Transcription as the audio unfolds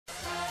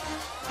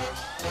Come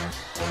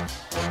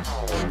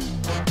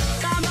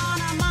on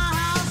to my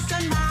house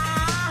and my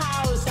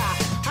house.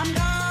 I'm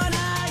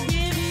gonna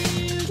give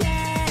you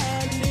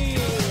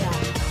candy.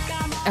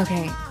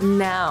 Okay,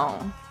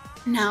 now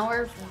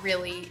we're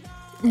really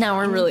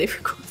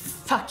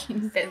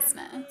fucking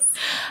business.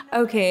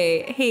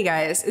 Okay, hey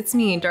guys, it's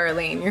me,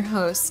 Darlene, your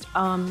host.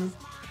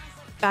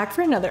 Back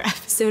for another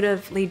episode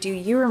of Do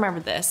You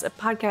Remember This, a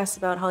podcast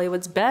about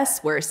Hollywood's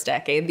best, worst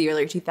decade, the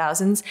early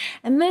 2000s.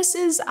 And this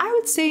is, I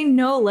would say,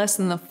 no less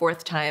than the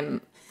fourth time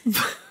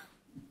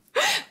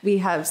we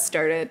have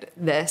started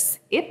this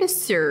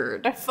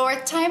episode.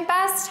 Fourth time,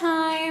 best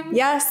time.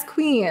 Yes,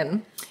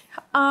 queen.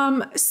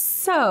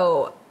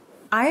 So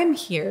I am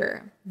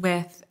here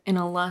with an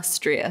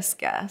illustrious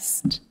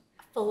guest.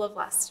 Full of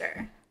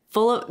luster.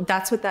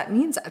 That's what that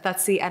means.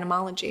 That's the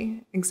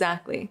etymology.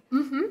 Exactly.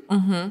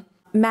 Mm-hmm.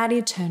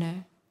 Maddie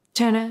Turner.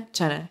 And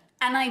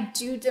I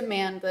do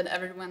demand that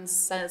everyone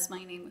says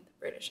my name with a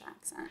British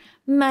accent.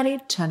 Maddie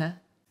Turner.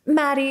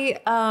 Maddie,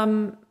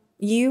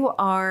 you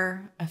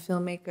are a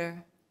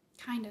filmmaker.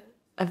 Kind of.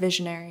 A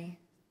visionary.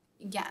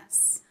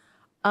 Yes.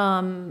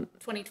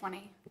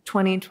 2020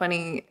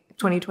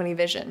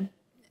 vision.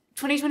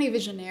 2020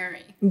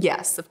 visionary.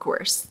 Yes, of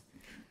course.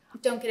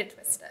 Don't get it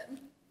twisted.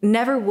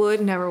 Never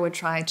would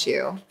try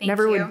to. Thank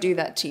never you. would do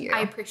that to you. I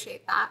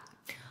appreciate that.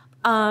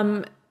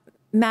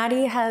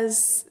 Maddie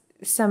has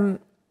some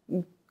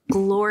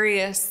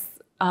glorious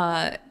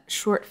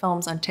short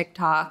films on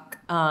TikTok.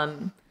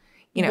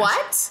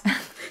 What?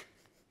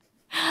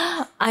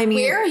 I mean,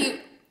 where are you?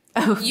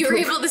 You were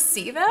able to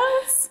see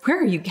those? Where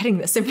are you getting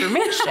this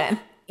information?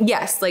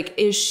 Yes,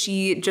 is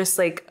she just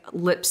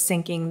lip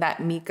syncing that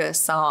Mika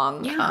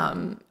song? Yeah.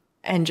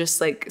 And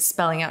just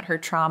spelling out her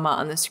trauma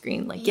on the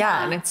screen?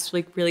 Yeah, and it's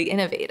really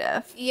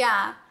innovative.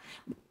 Yeah.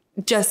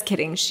 Just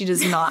kidding. She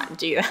does not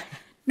do that.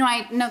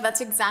 No,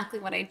 that's exactly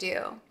what I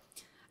do.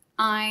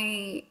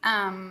 I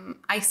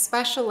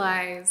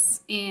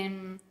specialize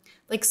in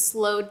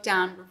slowed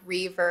down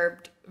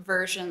reverbed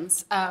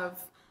versions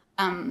of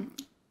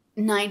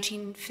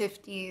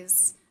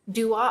 1950s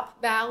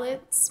doo-wop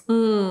ballads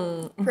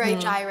where I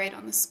gyrate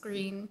on the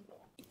screen.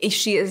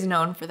 She is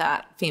known for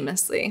that,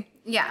 famously.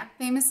 Yeah,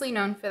 famously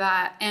known for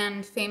that,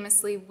 and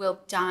famously will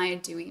die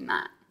doing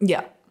that.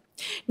 Yeah.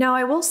 Now,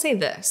 I will say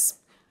this.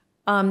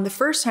 The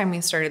first time we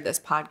started this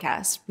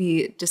podcast,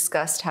 we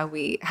discussed how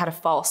we had a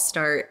false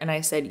start. And I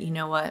said, you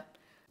know what?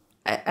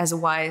 As a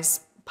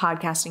wise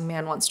podcasting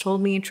man once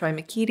told me, Troy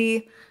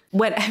McKeedy,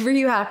 when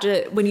you have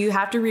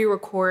to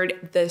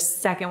re-record, the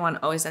second one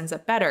always ends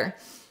up better.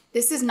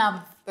 This is now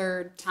the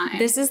third time.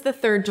 This is the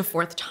third to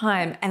fourth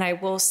time. And I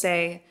will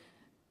say,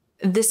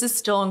 this is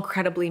still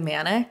incredibly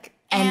manic.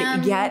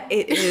 And yet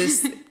it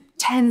is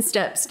 10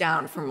 steps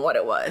down from what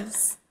it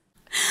was.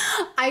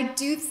 I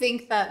do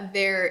think that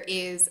there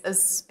is a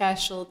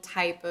special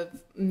type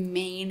of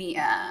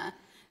mania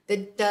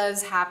that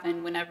does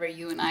happen whenever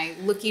you and I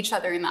look each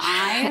other in the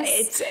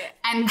eyes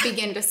and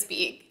begin to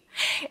speak.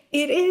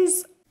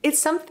 It's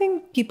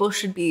something people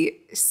should be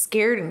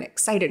scared and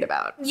excited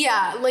about.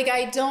 Yeah,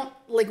 I don't,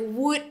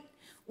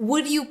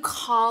 would you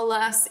call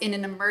us in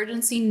an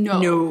emergency?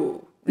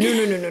 No.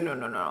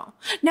 No.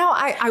 Now,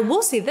 I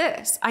will say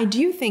this. I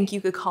do think you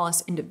could call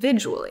us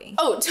individually.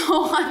 Oh,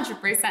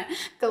 200%.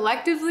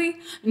 Collectively?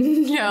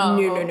 No.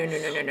 No.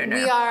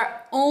 We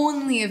are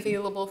only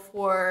available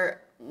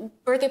for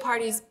birthday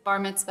parties, bar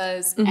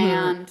mitzvahs,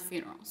 and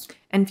funerals.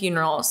 And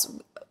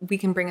funerals. We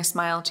can bring a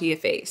smile to your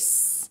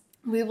face.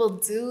 We will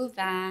do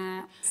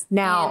that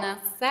now, in a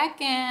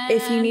second.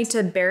 If you need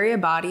to bury a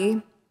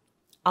body,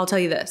 I'll tell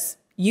you this.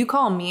 You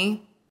call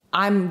me,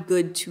 I'm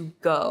good to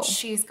go.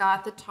 She's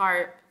got the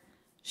tarp.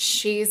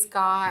 She's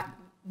got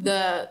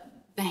the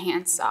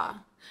handsaw.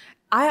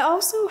 I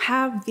also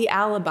have the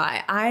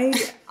alibi. I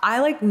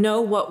know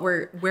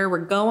where we're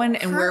going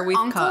and where we've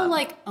come. Her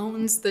uncle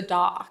owns the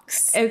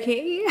docks.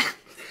 Okay.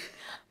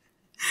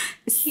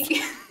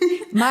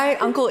 My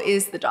uncle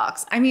is the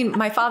docks. I mean,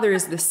 my father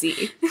is the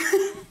sea.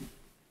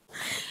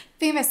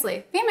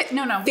 Famously. We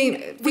know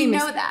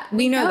that.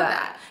 We know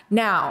that.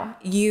 Now,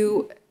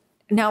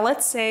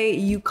 let's say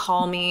you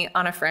call me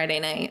on a Friday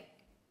night.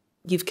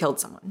 You've killed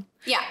someone.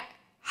 Yeah.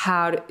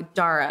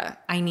 Dara,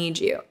 I need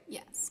you.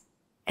 Yes.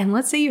 And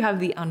let's say you have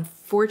the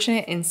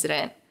unfortunate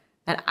incident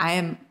that I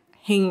am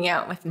hanging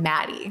out with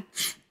Maddie.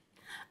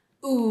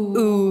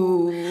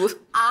 Ooh.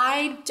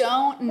 I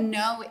don't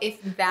know if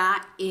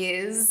that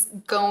is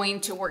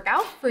going to work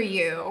out for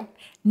you.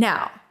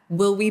 Now,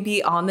 will we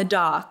be on the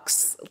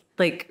docks,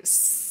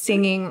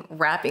 singing,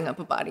 wrapping up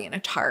a body in a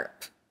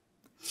tarp?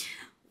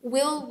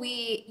 Will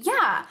we,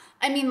 yeah.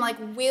 I mean,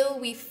 will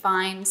we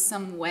find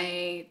some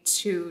way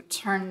to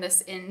turn this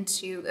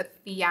into a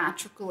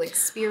theatrical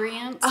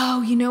experience?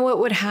 Oh, you know what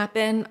would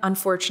happen,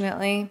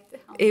 unfortunately?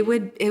 It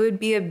would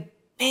be a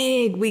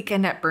big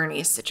Weekend at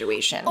Bernie's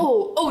situation.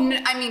 Oh,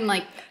 I mean,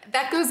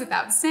 that goes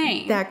without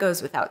saying. That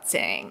goes without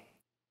saying.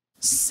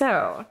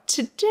 So,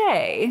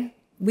 today,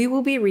 we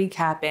will be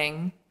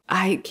recapping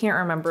I can't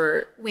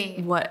remember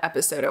what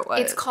episode it was.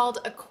 It's called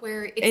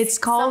Aquarium. It's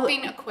called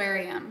something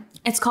Aquarium.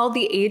 It's called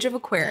The Age of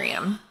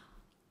Aquarium.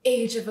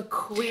 Age of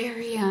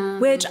Aquarium.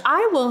 Which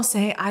I will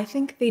say, I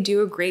think they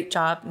do a great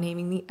job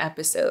naming the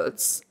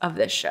episodes of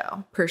this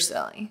show,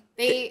 personally.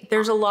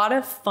 There's a lot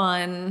of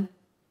fun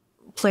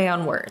play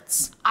on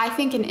words. I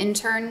think an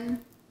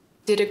intern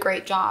did a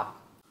great job.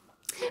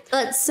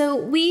 But so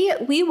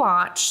we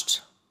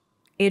watched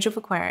Age of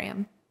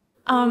Aquarium.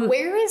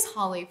 Where is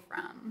Holly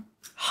from?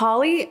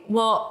 Holly,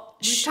 well...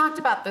 We've talked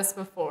about this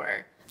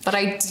before, but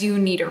I do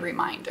need a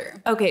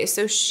reminder. Okay,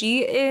 so she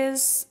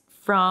is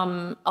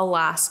from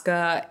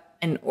Alaska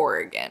and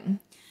Oregon.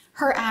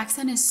 Her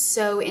accent is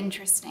so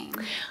interesting.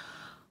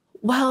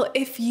 Well,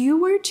 if you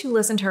were to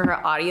listen to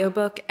her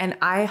audiobook, and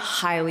I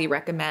highly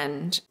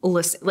recommend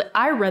listen.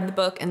 I read the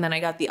book and then I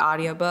got the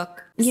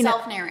audiobook.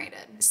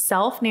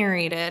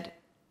 Self-narrated.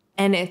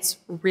 And it's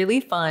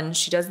really fun.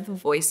 She does the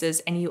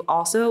voices, and you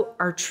also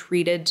are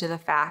treated to the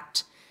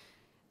fact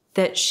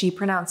that she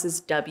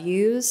pronounces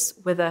W's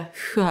with a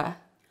huh.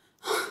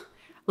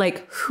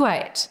 Like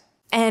white.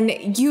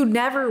 And you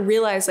never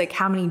realize like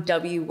how many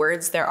W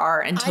words there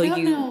are until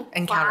you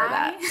encounter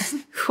that.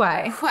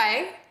 Why?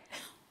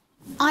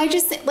 I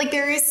just think like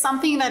there is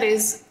something that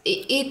is,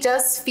 it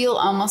does feel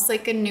almost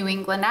like a New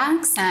England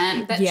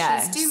accent that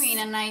she's doing.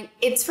 And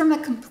it's from a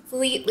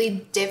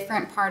completely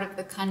different part of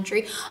the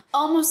country,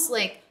 almost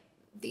like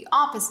the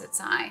opposite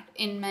side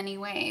in many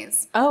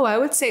ways. Oh, I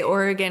would say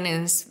Oregon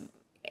is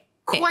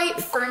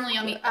quite firmly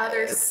on the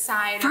other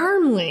side.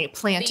 Firmly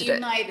planted the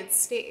United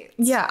States.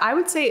 Yeah, I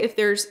would say if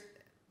there's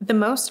the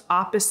most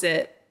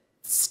opposite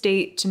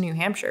state to New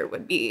Hampshire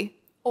would be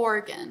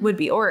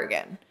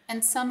Oregon.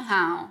 And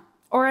somehow.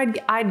 Or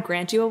I'd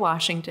grant you a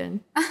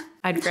Washington.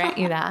 I'd grant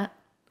you that.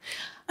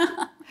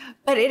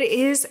 But it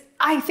is,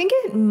 I think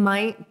it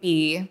might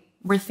be,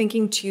 we're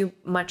thinking too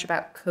much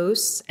about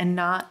coasts and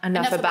not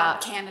enough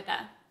about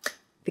Canada.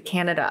 The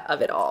Canada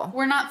of it all.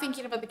 We're not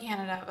thinking about the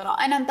Canada of it all.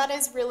 And that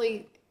is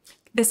really...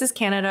 This is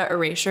Canada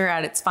erasure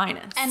at its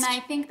finest. And I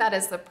think that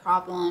is the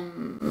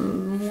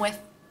problem with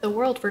the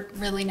world. We're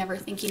really never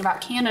thinking about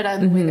Canada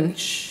the way that we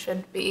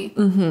should be.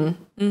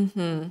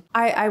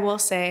 I will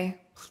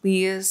say,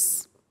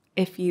 please,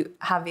 if you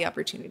have the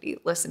opportunity,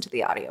 listen to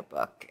the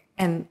audiobook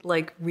and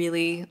like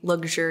really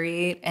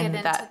luxuriate and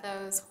get into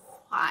those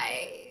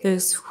whys.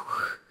 Those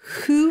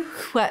who,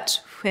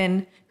 what,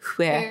 when,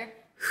 where,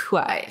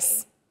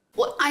 whys.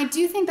 What I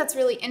do think that's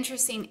really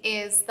interesting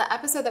is the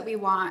episode that we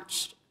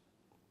watched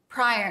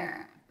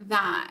prior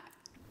that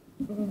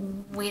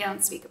we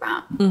don't speak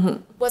about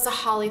was a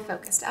Holly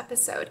focused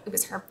episode. It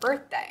was her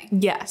birthday.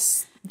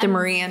 Yes. The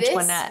Marie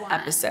Antoinette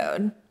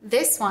episode.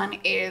 This one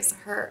is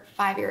her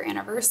 5-year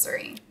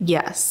anniversary.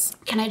 Yes.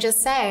 Can I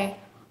just say,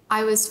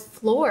 I was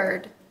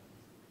floored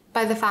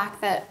by the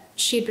fact that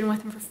she'd been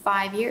with him for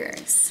 5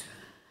 years.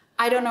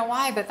 I don't know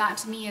why, but that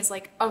to me is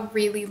like a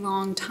really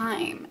long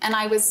time. And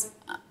I was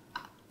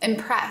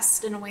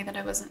impressed in a way that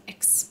I wasn't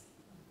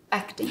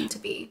expecting to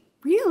be.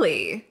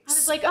 Really? I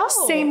was like, oh.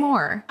 Say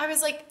more. I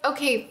was like,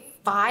 okay,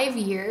 5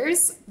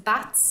 years?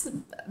 That's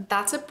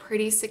a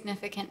pretty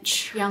significant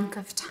chunk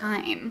of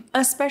time.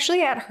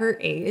 Especially at her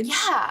age.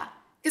 Yeah.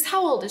 Because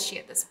how old is she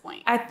at this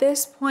point? At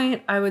this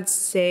point, I would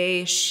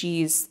say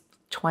she's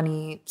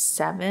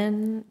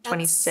 27,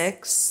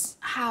 26.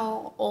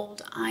 How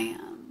old I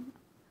am.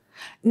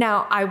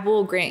 Now, I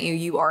will grant you,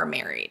 you are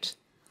married.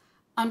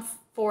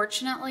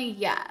 Unfortunately,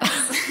 yes.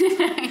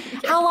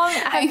 How long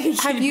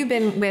have you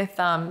been with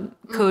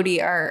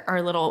Cody,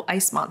 our little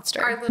ice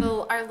monster? Our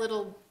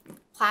little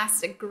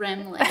plastic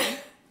gremlin.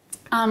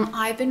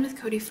 I've been with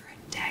Cody for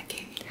a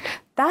decade.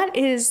 That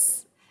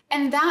is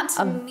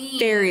to me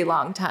very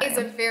long time. It's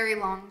a very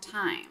long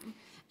time.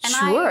 And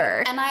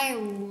sure. I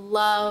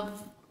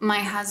love my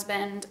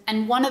husband.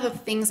 And one of the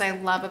things I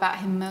love about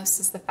him most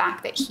is the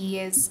fact that he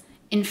is,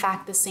 in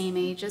fact, the same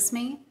age as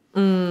me.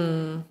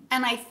 And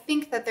I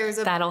think that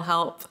that'll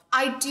help.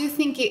 I do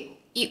think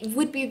it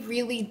would be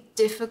really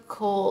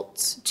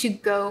difficult to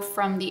go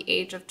from the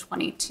age of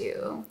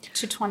 22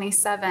 to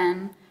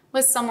 27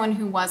 with someone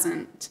who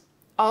wasn't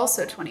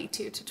also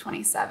 22 to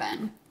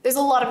 27. There's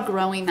a lot of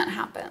growing that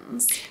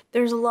happens.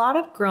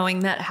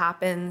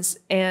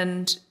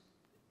 And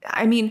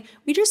I mean,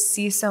 we just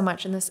see so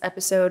much in this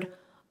episode.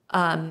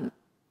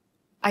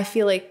 I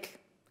feel like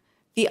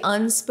the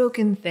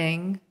unspoken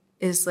thing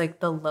is like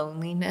the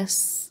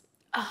loneliness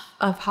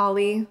of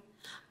Holly.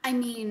 I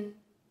mean,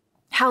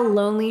 how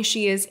lonely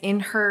she is in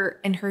her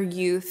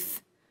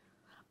youth,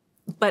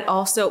 but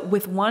also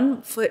with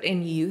one foot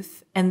in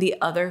youth and the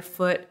other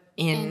foot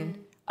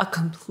in a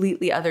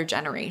completely other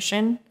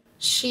generation.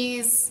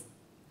 She's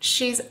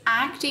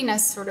acting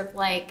as sort of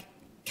like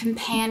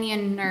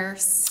companion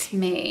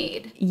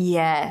nursemaid.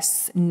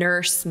 Yes,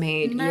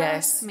 nursemaid.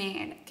 Yes.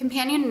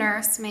 Companion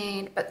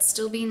nursemaid, but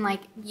still being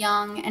like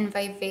young and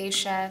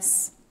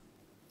vivacious.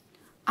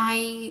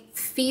 I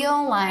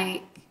feel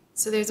like,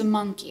 so there's a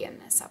monkey in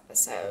this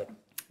episode.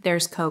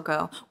 There's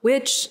Coco,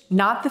 which,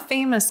 not the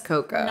famous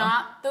Coco.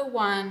 Not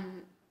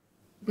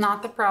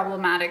the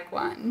problematic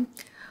one.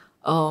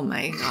 Oh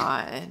my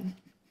God.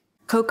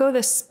 Coco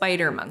the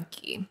spider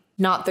monkey,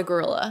 not the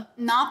gorilla.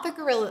 Not the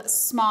gorilla.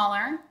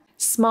 Smaller.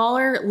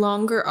 Smaller,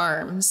 longer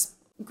arms.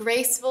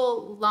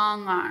 Graceful,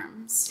 long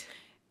arms.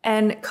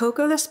 And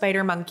Coco the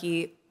spider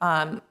monkey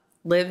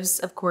lives,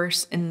 of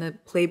course, in the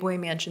Playboy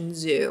Mansion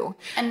Zoo.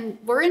 And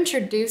we're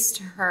introduced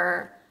to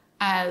her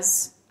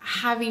as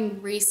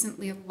having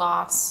recently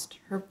lost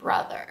her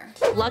brother.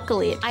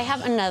 Luckily, I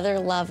have another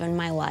love in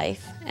my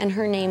life, and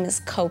her name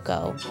is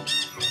Coco.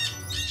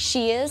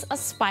 She is a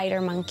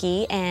spider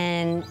monkey,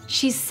 and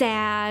she's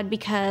sad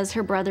because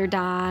her brother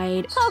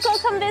died. Coco,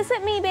 come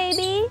visit me,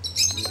 baby.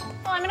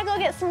 Oh, I'm gonna go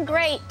get some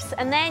grapes,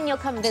 and then you'll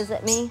come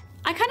visit me.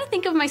 I kind of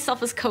think of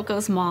myself as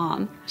Coco's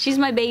mom. She's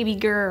my baby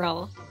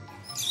girl.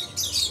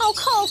 Oh,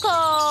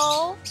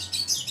 Coco,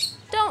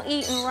 don't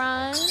eat and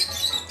run.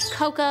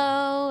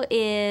 Coco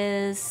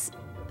is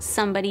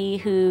somebody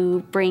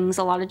who brings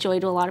a lot of joy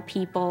to a lot of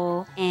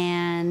people,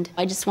 and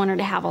I just want her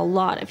to have a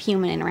lot of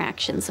human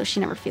interaction so she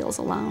never feels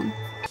alone.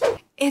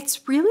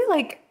 It's really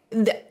like,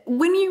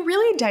 when you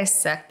really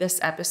dissect this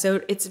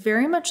episode, it's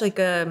very much like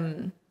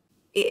it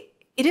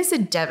is a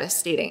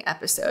devastating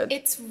episode.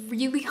 It's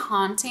really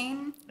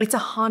haunting. It's a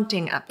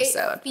haunting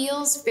episode. It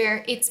feels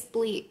it's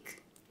bleak.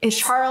 It's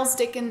Charles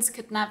Dickens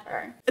could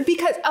never.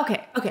 Because,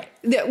 okay.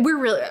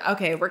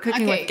 We're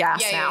cooking with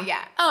gas now.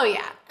 Yeah. Oh,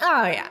 yeah.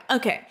 Oh, yeah.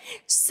 Okay.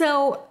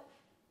 So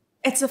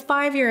it's a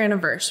 5-year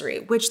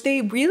anniversary, which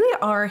they really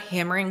are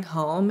hammering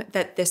home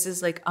that this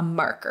is like a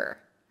marker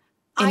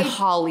in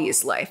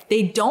Holly's life.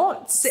 They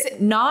don't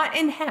sit, not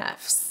in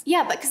hefts.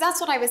 Yeah, because that's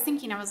what I was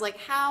thinking. I was like,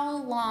 how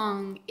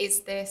long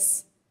is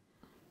this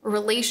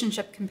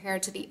relationship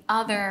compared to the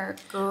other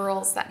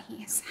girls that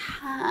he's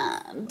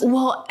had?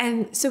 Well,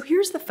 and so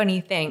here's the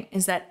funny thing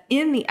is that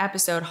in the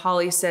episode,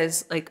 Holly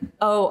says like,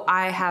 oh,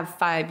 I have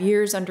 5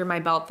 years under my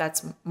belt.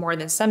 That's more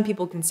than some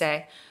people can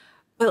say.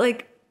 But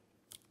like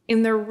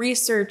in the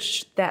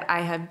research that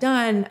I have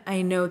done,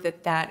 I know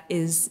that that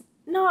is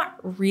not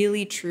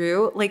really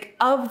true. Like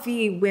of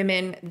the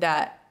women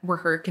that were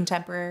her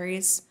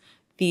contemporaries,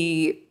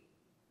 the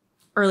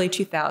early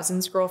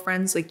 2000s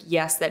girlfriends, like,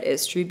 yes, that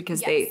is true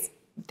because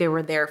they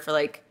were there for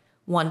like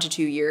 1 to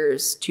 2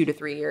 years, 2 to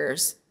 3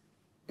 years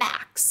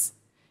max.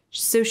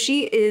 So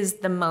she is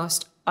the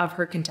most of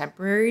her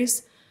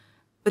contemporaries,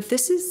 but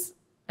this is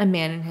a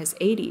man in his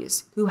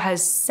 80s who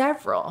has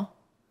several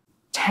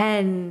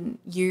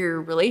 10-year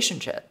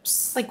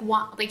relationships. Like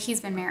what? Like he's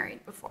been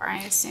married before, I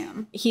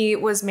assume. He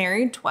was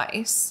married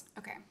twice.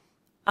 Okay.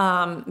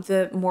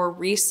 The more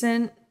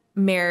recent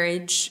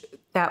marriage,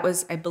 that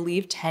was, I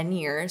believe, 10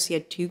 years. He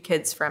had 2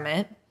 kids from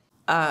it.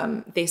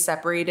 They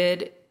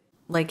separated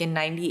like in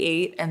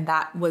 98, and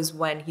that was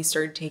when he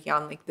started taking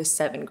on like the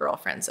 7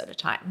 girlfriends at a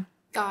time.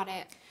 Got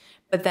it.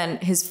 But then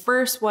his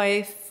first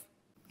wife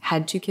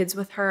had 2 kids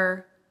with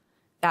her.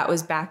 That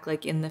was back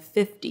like in the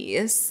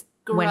 50s.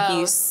 Gross. When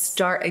he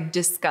started,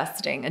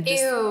 disgusting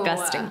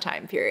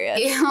time period.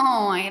 Ew,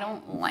 I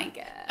don't like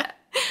it.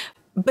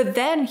 But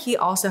then he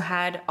also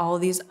had all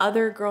these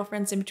other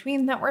girlfriends in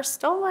between that were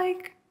still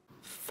like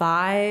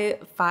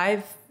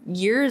 5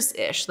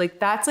 years-ish. Like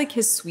that's like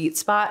his sweet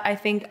spot, I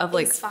think, of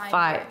like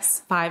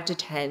 5 to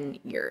 10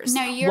 years.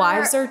 No,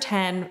 wives are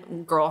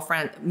 10,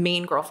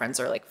 main girlfriends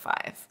are like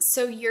 5.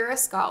 So you're a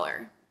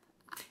scholar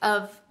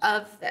of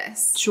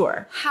this.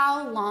 Sure.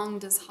 How long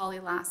does Holly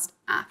last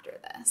after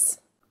this?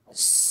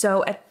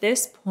 So at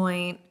this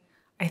point,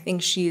 I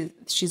think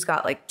she's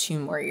got like 2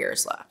 more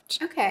years left.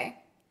 Okay.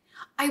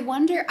 I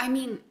wonder, I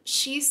mean,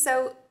 she's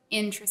so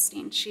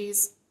interesting.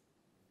 She's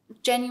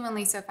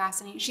genuinely so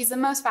fascinating. She's the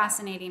most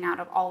fascinating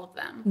out of all of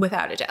them.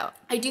 Without a doubt.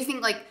 I do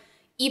think like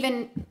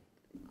even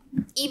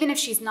if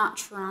she's not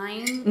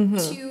trying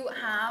to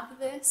have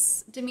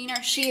this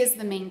demeanor, she is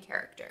the main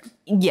character.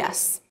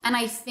 Yes. And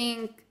I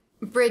think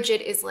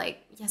Bridget is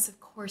like, yes, of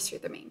course you're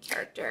the main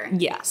character.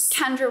 Yes.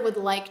 Kendra would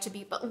like to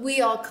be, but we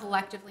all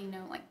collectively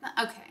know like,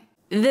 okay.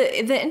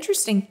 The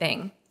interesting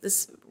thing,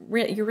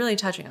 you're really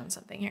touching on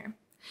something here.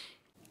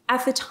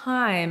 At the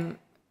time,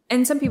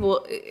 and some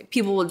people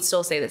would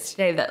still say this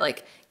today, that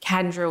like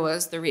Kendra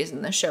was the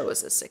reason the show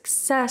was a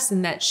success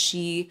and that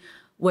she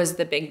was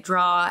the big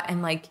draw.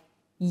 And like,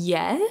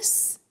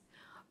 yes,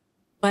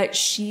 but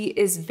she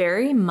is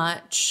very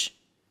much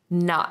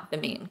not the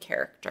main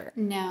character.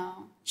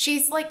 No.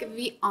 She's like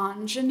the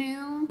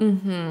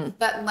ingenue,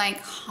 but like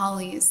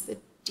Holly is the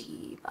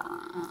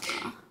diva.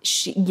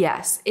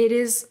 Yes, it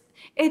is.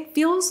 It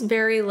feels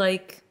very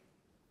like,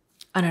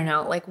 I don't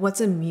know, like what's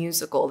a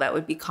musical that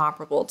would be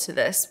comparable to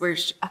this? Where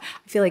I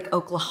feel like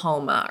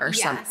Oklahoma or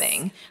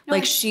something. No,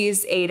 like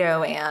she's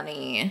Ado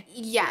Annie.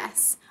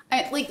 Yes.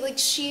 Like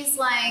she's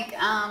like,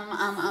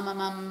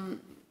 I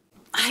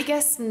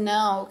guess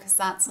no, because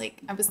that's like,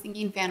 I was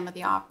thinking Phantom of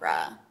the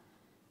Opera.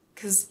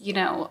 Because, you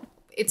know,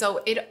 roads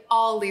lead to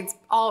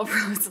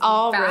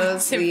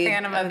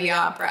Phantom of the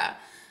Opera.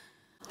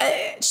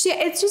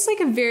 It's just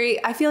like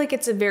I feel like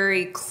it's a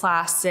very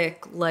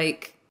classic,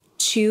 like,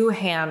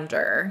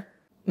 two-hander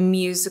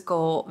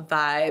musical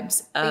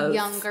vibes of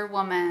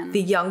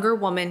the younger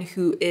woman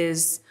who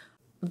is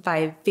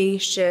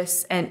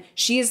vivacious, and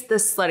she's the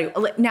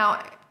slutty.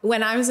 Now,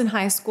 when I was in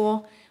high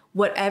school,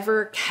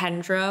 whatever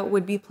Kendra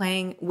would be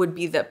playing would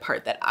be the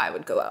part that I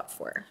would go out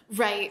for.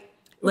 Right.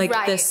 Like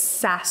right. the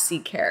sassy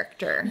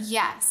character.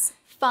 Yes.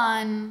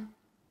 Fun,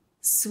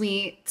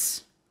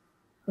 sweet,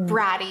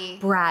 bratty.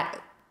 Brat.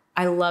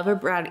 I love a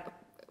bratty.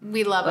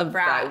 We love a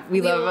brat.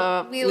 We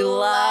love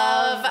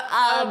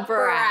a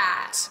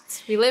brat.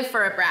 We live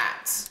for a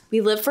brat.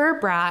 We live for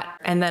a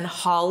brat. And then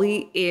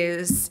Holly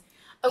is...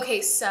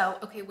 Okay,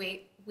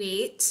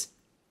 wait.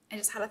 I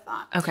just had a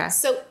thought. Okay.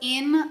 So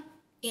in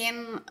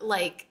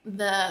like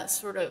the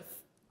sort of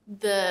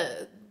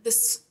the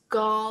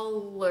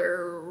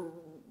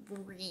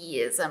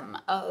scholaryism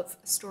of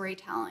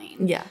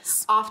storytelling.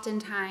 Yes.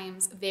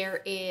 Oftentimes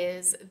there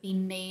is the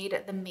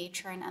maid, the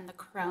matron, and the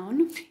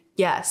crone.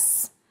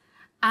 Yes.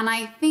 And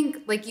I think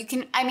like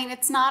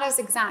it's not as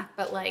exact,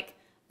 but like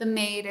the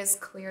maid is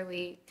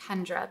clearly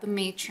Kendra, the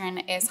matron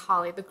is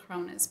Holly, the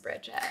crone is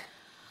Bridget.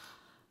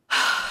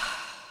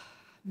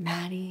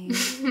 Maddie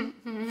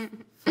fucking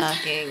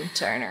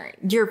Turner.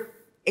 You're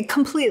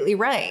completely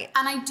right.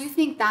 And I do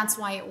think that's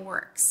why it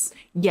works.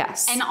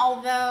 Yes. And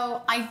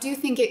although I do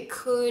think it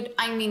could,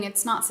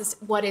 it's not,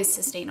 what is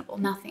sustainable?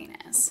 Nothing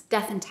is.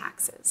 Death and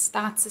taxes,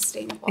 that's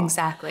sustainable.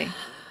 Exactly.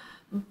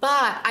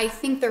 But I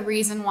think the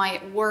reason why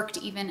it worked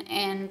even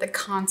in the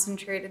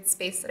concentrated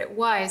space that it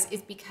was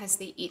is because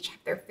they each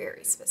have their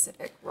very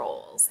specific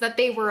roles that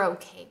they were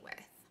okay with.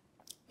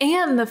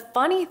 And the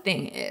funny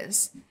thing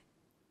is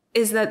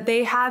that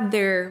they had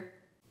their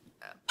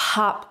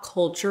pop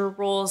culture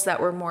roles that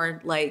were more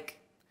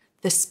like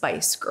the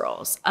Spice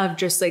Girls of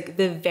just like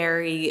the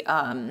very,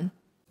 I'm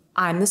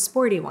the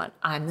sporty one,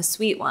 I'm the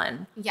sweet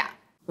one. Yeah.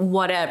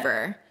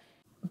 Whatever.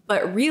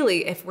 But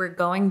really, if we're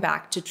going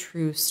back to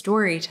true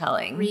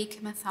storytelling,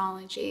 Greek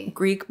mythology,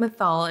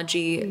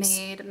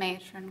 maid,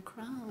 matron,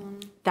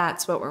 crone.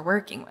 That's what we're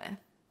working with.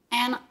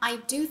 And I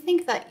do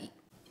think that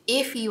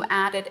if you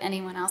added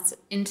anyone else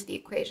into the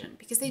equation,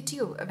 because they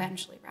do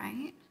eventually,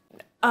 right?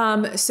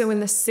 So in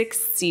the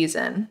 6th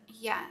season,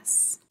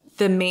 yes,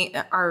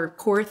 our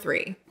core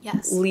 3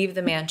 leave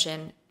the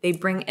mansion. They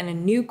bring in a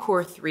new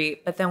core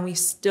 3, but then we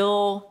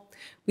still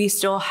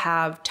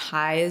have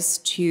ties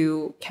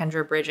to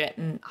Kendra, Bridget,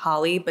 and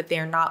Holly, but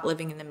they're not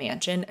living in the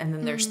mansion. And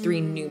then there's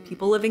 3 new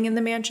people living in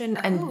the mansion,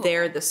 and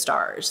they're the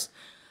stars.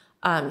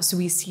 So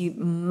we see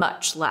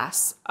much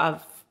less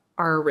of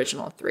our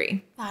original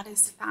 3. That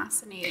is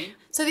fascinating.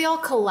 So they all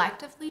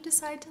collectively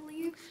decide to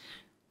leave?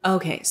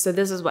 Okay, so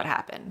this is what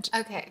happened.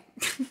 Okay.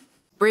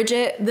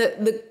 Bridget,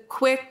 the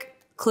quick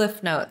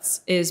cliff notes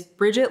is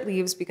Bridget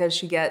leaves because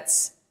she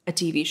gets a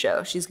TV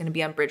show. She's going to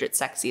be on Bridget's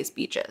Sexiest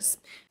Beaches.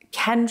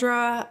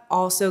 Kendra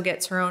also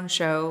gets her own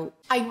show.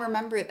 I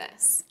remember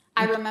this.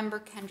 I remember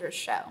Kendra's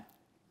show.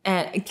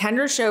 And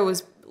Kendra's show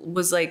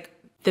was like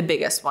the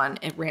biggest one.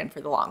 It ran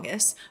for the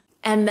longest.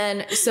 And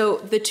then, so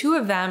the 2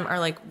 of them are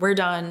like, we're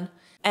done.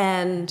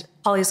 And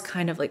Holly's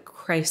kind of like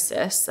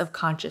crisis of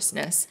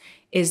consciousness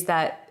is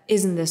that,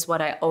 isn't this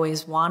what I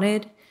always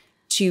wanted?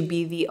 To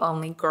be the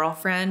only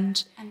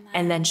girlfriend.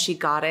 And then she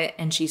got it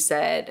and she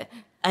said,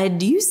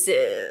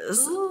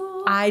 adeuces.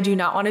 Ooh. I do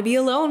not want to be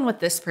alone with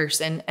this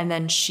person. And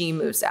then she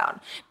moves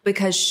out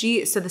because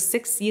so the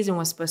 6th season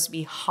was supposed to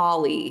be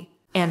Holly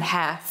and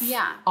Hef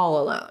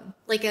all alone.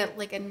 Like a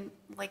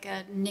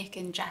Nick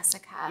and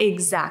Jessica.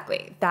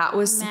 Exactly. That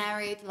was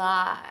Married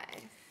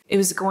Live. It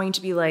was going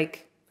to be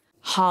like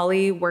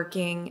Holly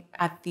working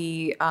at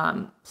the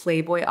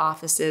Playboy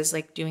offices,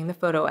 like doing the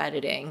photo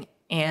editing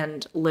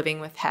and living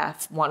with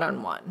Hef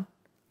one-on-one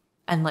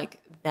and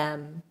like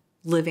them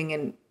living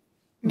in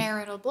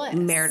marital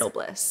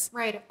bliss.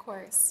 Right, of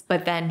course.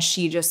 But then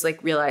she just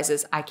like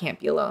realizes I can't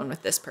be alone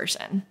with this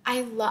person.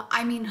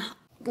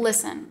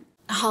 Listen,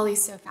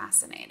 Holly's so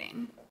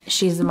fascinating.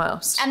 She's the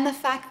most. And the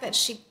fact that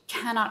she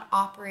cannot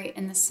operate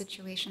in the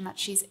situation that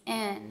she's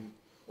in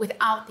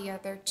without the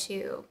other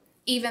 2,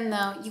 even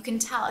though you can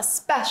tell,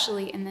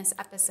 especially in this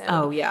episode.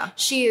 Oh, yeah.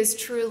 She is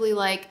truly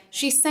like,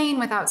 she's saying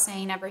without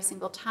saying every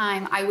single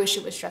time, I wish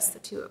it was just the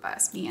 2 of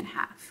us, me and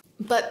Hef.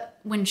 But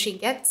when she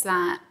gets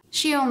that,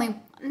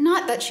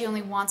 not that she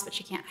only wants what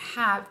she can't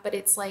have, but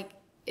it's like,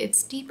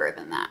 it's deeper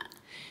than that.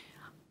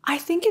 I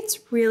think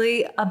it's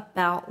really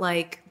about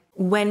like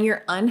when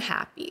you're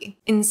unhappy,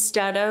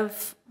 instead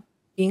of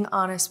being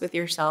honest with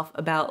yourself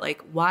about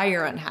like why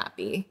you're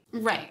unhappy.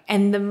 Right.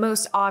 And the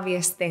most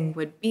obvious thing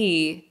would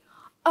be,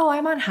 oh,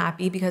 I'm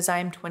unhappy because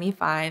I'm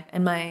 25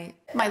 and my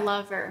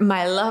lover,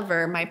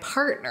 my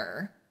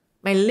partner,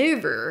 my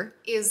liver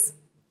is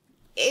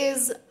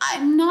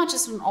I'm not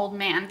just an old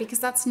man, because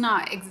that's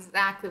not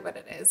exactly what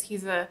it is.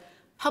 He's a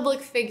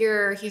public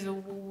figure. He's a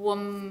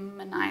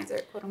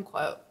womanizer, quote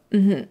unquote.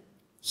 Mm-hmm.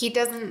 He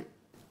doesn't,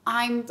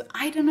 I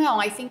don't know.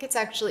 I think it's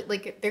actually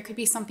like there could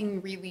be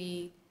something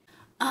really,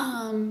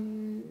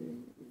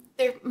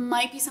 there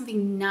might be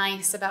something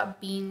nice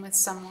about being with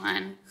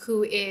someone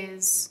who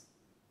is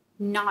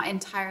not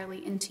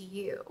entirely into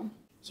you.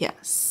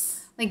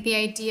 Yes. Like the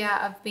idea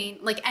of being,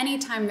 like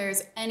anytime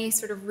there's any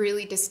sort of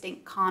really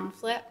distinct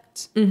conflict,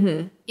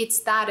 It's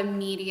that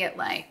immediate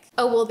like,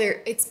 oh, well,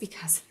 it's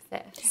because of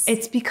this.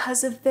 It's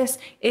because of this.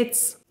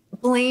 It's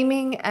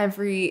blaming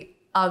every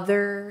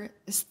other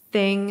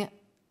thing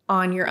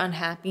on your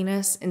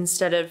unhappiness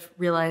instead of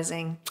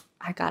realizing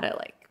I gotta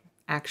like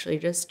actually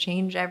just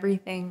change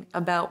everything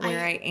about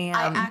where I am.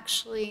 I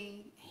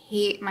actually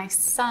hate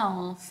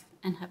myself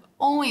and have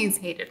always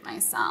hated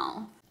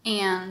myself.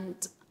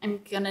 And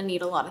I'm gonna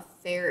need a lot of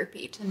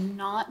therapy to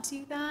not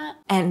do that.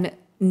 And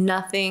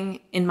nothing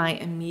in my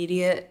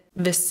immediate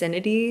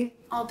vicinity.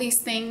 All these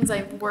things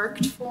I've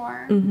worked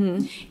for.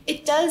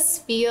 It does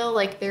feel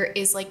like there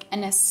is like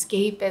an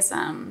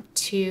escapism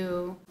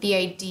to the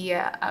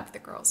idea of the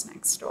girls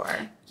next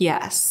door.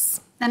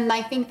 Yes. And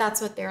I think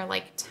that's what they're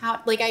like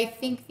like I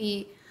think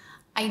the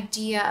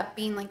idea of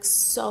being like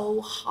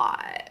so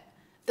hot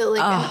that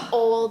like an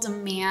old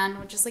man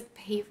would just like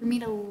pay for me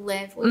to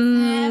live with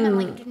him and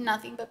like do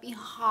nothing but be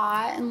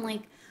hot and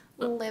like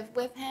live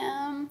with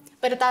him.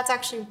 But that's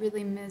actually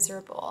really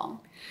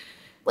miserable.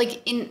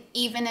 Like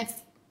even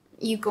if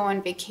you go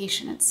on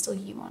vacation, it's still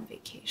you on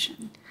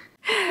vacation.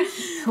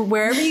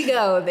 Wherever you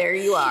go, there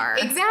you are.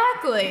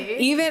 Exactly.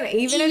 Even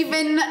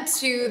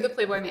to the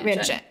Playboy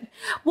Mansion.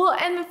 Well,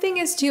 and the thing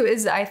is too,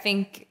 is I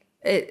think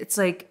it's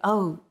like,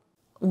 oh,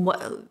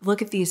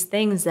 look at these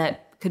things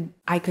that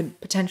I could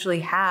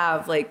potentially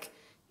have. Like,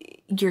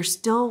 you're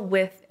still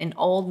with an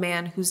old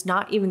man who's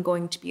not even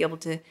going to be able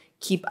to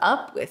keep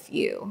up with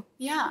you.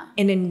 Yeah.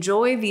 And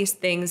enjoy these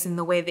things in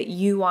the way that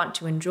you want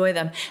to enjoy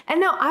them.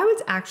 And now I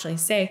would actually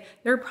say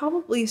there are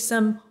probably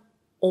some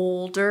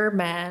older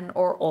men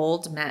or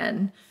old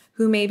men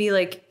who maybe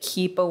like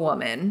keep a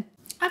woman.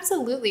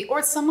 Absolutely.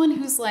 Or someone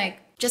who's like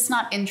just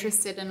not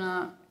interested in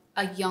a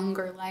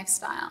younger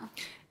lifestyle.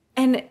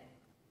 And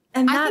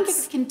I think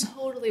it can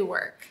totally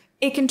work.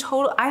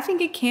 I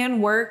think it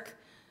can work,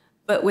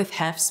 but with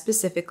Hef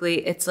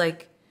specifically, it's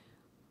like,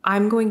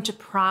 I'm going to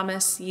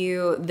promise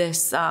you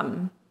this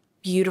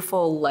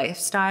beautiful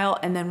lifestyle.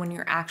 And then when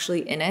you're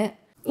actually in it,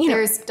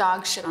 there's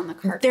dog shit on the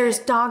carpet. There's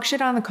dog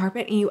shit on the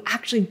carpet and you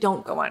actually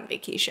don't go on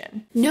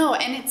vacation. No,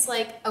 and it's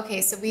like,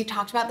 okay, so we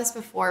talked about this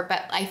before,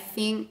 but I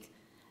think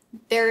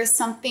there is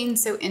something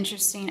so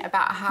interesting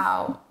about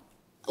how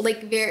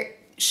like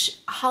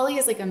Holly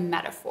is like a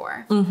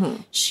metaphor.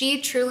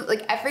 She truly,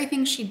 like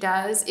everything she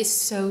does is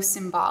so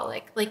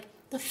symbolic. Like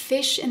the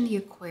fish in the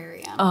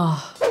aquarium.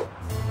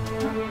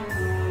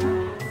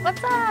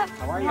 What's up?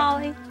 How are you?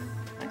 Holly.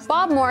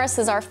 Bob Morris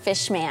is our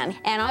fish man,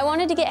 and I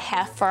wanted to get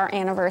Hef for our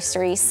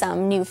anniversary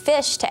some new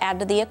fish to add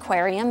to the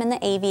aquarium and the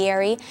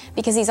aviary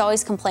because he's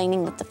always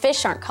complaining that the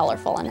fish aren't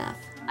colorful enough.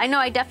 I know,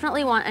 I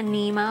definitely want a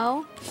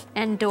Nemo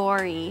and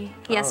Dory.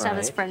 He has to have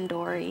his friend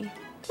Dory.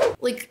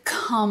 Like,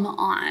 come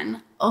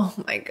on. Oh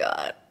my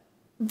God.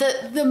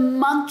 The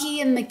monkey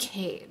in the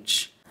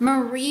cage.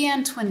 Marie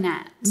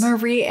Antoinette.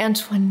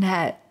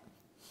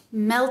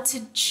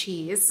 Melted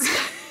cheese.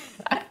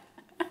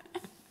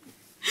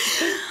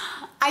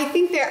 I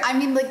think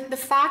like the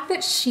fact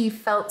that she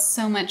felt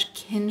so much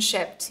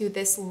kinship to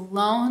this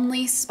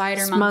lonely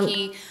spider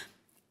monkey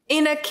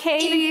in a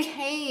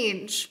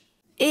cage.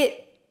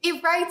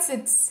 It writes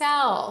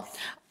itself.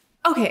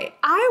 Okay,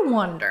 I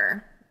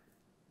wonder,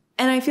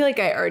 and I feel like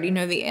I already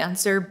know the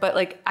answer, but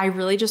like I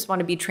really just want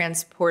to be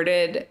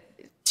transported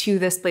to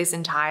this place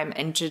in time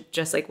and to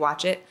just like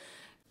watch it.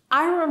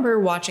 I remember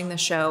watching the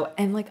show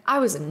and like I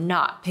was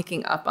not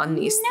picking up on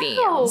these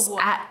themes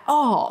at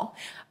all.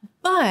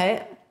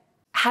 But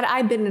had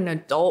I been an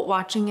adult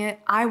watching it,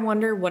 I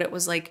wonder what it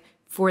was like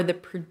for the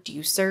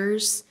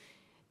producers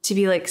to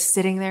be like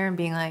sitting there and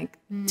being like,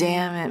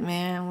 damn it,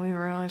 man, we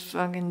really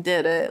fucking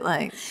did it.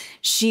 Like,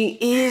 she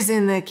is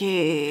in the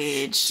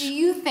cage. Do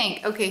you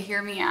think, okay,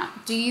 hear me out.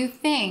 Do you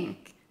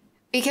think,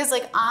 because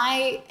like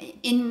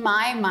in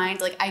my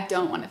mind, like I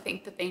don't want to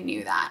think that they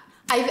knew that.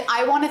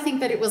 I want to think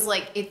that it was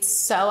like, it's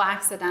so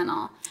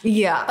accidental.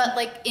 Yeah. But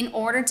like in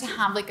order to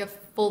have like a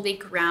fully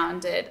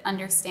grounded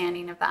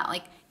understanding of that,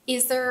 like,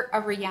 is there a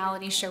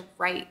reality show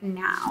right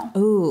now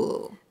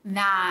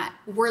that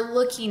we're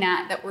looking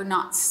at that we're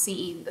not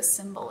seeing the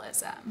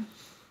symbolism?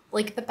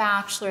 Like The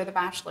Bachelor, The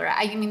Bachelorette.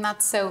 I mean,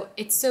 it's so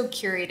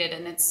curated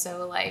and it's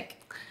so like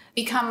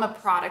become a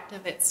product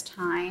of its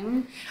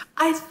time.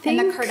 I think.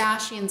 And the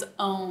Kardashians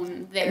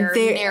own their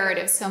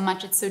narrative so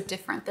much. It's so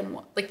different than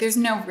like there's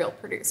no real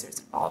producers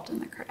involved in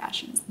the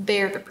Kardashians.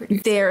 They're the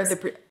producers.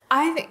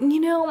 I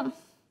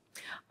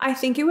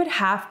think it would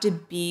have to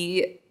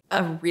be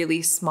a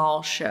really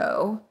small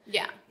show.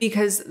 Yeah.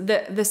 Because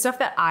the stuff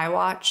that I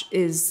watch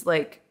is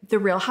like The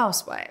Real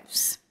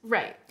Housewives.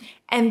 Right.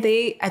 And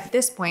they, at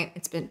this point,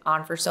 it's been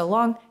on for so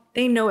long,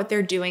 they know what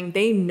they're doing.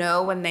 They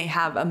know when they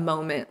have a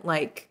moment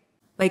like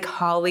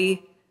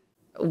Holly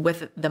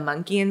with the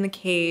monkey in the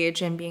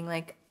cage and being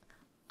like,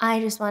 I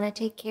just want to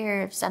take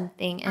care of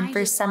something and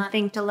for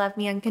something to love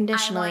me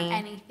unconditionally. I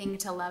want anything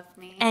to love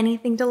me.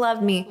 Anything to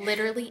love me.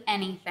 Literally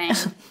anything.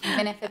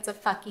 Even if it's a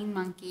fucking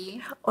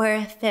monkey. Or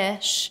a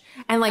fish.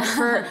 And like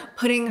her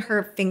putting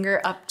her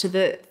finger up to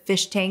the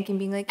fish tank and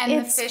being like,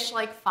 and the fish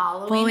like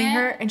following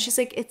her. And she's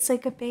like, it's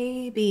like a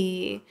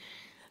baby.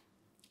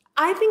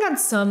 I think on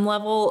some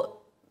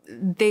level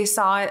they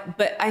saw it,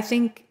 but I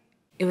think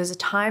it was a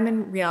time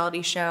in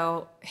reality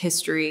show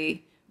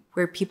history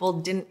where people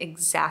didn't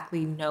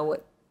exactly know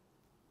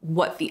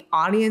what the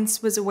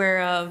audience was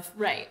aware of.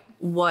 Right.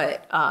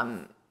 What,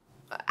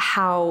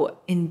 how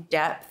in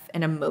depth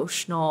and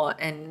emotional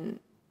and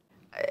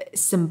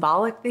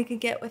symbolic they could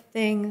get with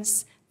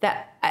things.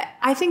 That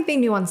I think they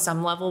knew on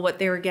some level what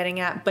they were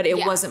getting at, but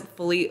it wasn't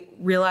fully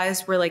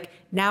realized. Where like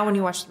now when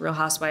you watch The Real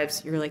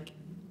Housewives, you're like,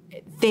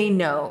 they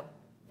know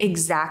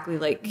exactly,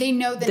 like they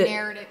know the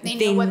narrative. They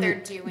know what they're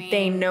doing.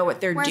 They know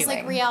what they're Whereas doing.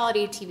 like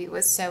reality TV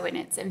was so in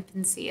its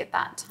infancy at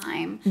that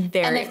time.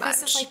 Very and if much.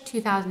 this is like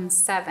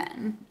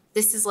 2007,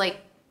 this is like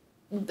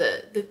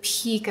the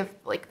peak of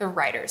like the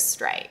writers'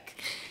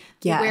 strike.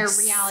 Yes. Where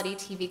reality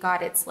TV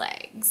got its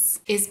legs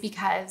is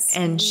because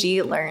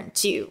she learned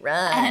to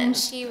run. And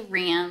she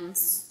ran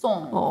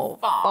so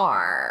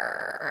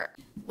far.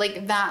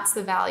 Like that's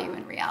the value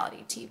in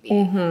reality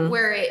TV,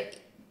 where it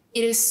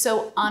is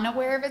so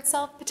unaware of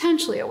itself,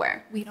 potentially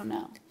aware. We don't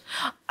know.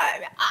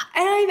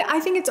 I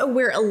think it's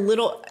aware a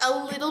little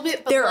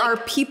bit. But there like, are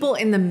people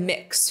in the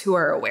mix who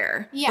are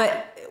aware.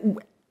 Yeah.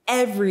 But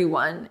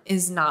everyone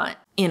is not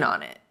in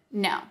on it.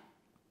 No.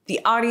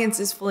 The audience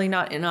is fully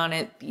not in on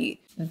it.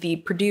 The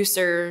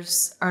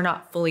producers are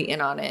not fully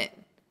in on it.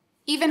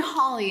 Even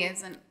Holly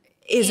is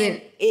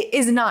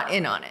not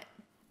in on it.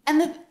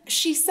 And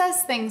she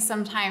says things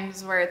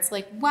sometimes where it's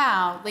like,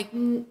 wow, like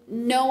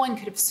no one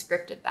could have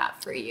scripted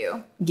that for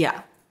you.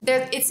 Yeah.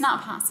 It's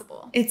not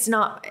possible. It's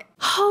not.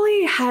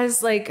 Holly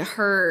has like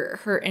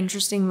her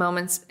interesting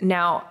moments.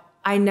 Now,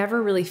 I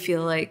never really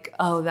feel like,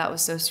 oh, that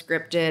was so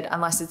scripted,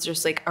 unless it's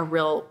just like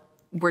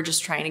we're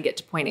just trying to get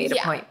to point A to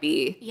point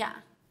B. Yeah.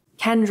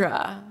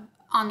 Kendra,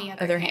 on the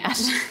other hand.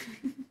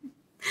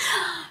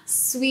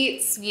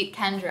 Sweet, sweet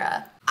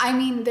Kendra. I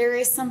mean, there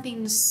is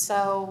something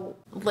so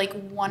like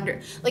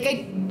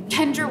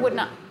Kendra would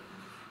not.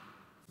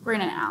 We're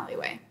in an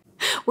alleyway.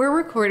 We're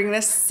recording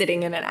this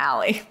sitting in an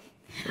alley.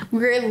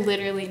 We're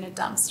literally in a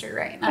dumpster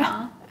right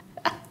now.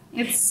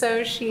 It's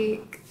so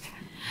chic.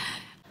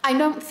 I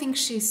don't think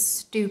she's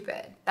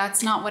stupid.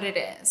 That's not what it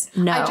is.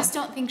 No. I just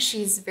don't think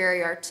she's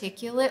very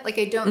articulate. Like,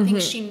 I don't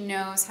think she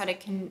knows how to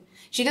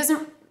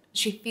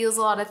she feels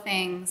a lot of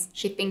things.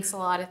 She thinks a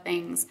lot of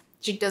things.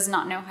 She does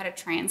not know how to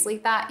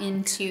translate that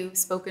into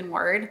spoken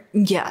word.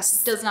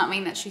 Yes. Does not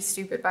mean that she's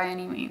stupid by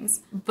any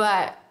means.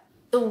 But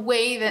the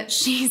way that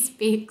she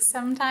speaks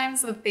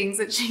sometimes, the things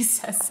that she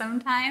says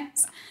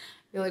sometimes,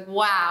 you're like,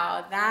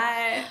 wow,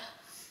 that...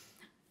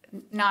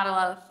 Not a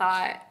lot of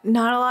thought.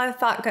 Not a lot of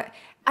thought.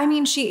 I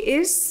mean, she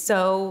is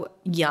so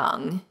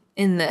young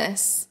in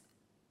this.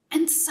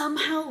 And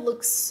somehow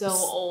looks so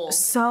old.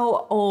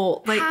 So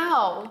old. Like,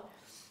 how?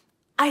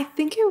 I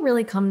think it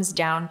really comes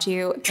down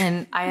to,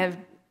 and I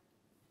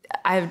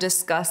have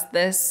discussed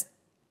this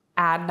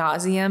ad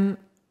nauseum,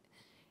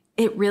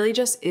 it really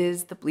just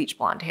is the bleach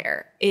blonde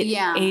hair. It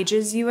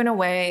ages you in a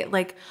way.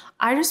 Like,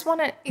 I just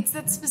want to... It's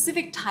that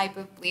specific type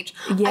of bleach.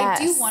 Yes.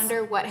 I do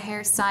wonder what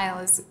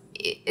hairstyle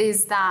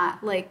is that,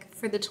 like,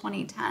 for the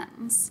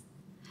 2010s.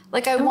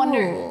 Like, I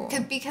wonder,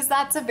 because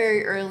that's a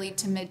very early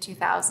to mid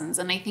 2000s,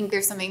 and I think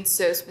there's something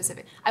so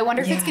specific. I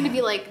wonder if it's going to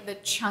be like the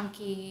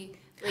chunky,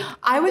 like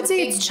I would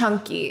say it's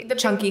chunky, the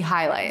chunky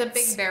highlights. The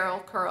big barrel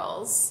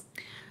curls.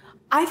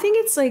 I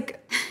think it's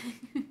like,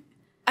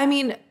 I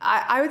mean,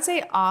 I would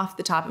say off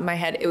the top of my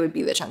head, it would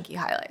be the chunky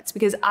highlights,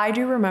 because I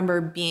do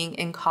remember being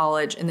in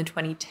college in the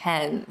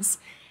 2010s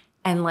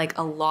and like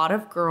a lot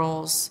of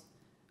girls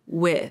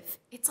with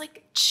it's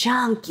like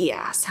chunky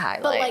ass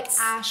highlights, but like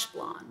ash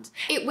blonde.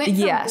 It went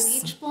from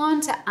bleach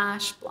blonde to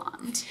ash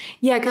blonde.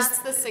 Yeah, because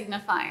that's the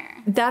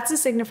signifier. That's a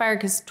signifier,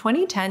 because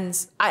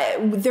 2010s,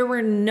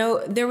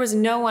 there was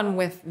no one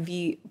with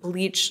the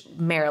bleach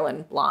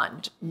Maryland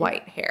blonde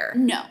white hair.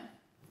 No.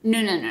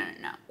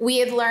 We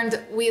had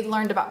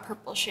learned about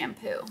purple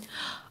shampoo.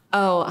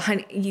 Oh,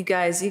 honey, you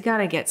guys, you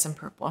gotta get some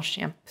purple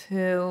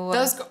shampoo.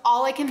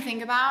 All I can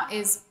think about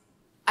is,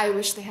 I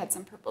wish they had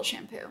some purple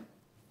shampoo.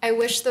 I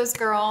wish those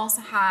girls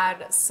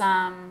had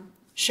some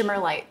shimmer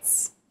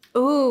lights.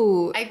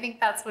 Ooh. I think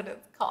that's what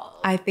it's called.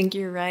 I think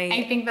you're right.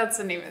 I think that's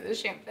the name of the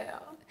shampoo.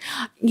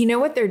 You know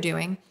what they're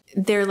doing?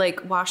 They're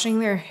like washing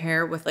their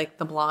hair with like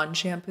the blonde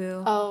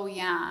shampoo. Oh,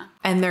 yeah.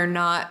 And they're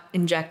not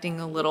injecting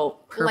a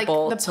little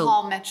purple. Like the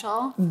Paul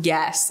Mitchell?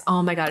 Yes.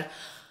 Oh my God.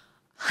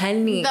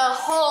 Honey. The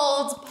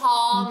hold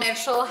Paul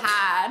Mitchell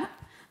had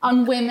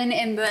on women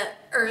in the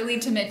early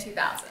to mid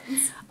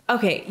 2000s.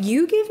 Okay,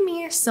 you give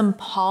me some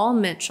Paul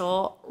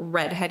Mitchell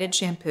redheaded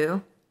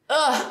shampoo.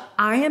 Ugh.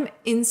 I am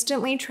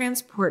instantly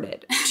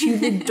transported to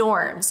the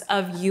dorms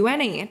of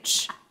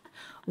UNH,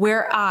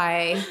 where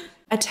I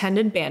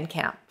attended band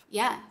camp.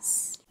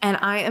 Yes. And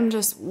I am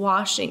just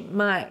washing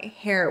my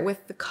hair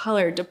with the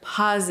color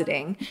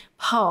depositing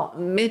Paul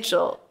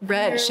Mitchell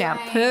red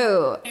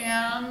shampoo.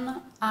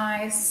 Am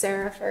I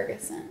Sarah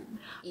Ferguson?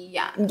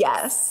 Yeah.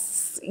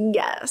 Yes.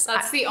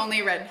 That's the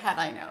only redhead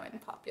I know in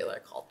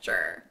popular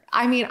culture.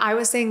 I mean, I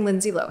was saying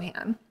Lindsay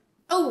Lohan.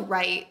 Oh,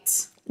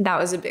 right. That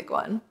was a big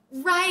one.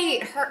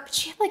 Right. But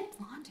she had like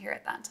blonde hair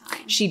at that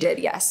time. She did,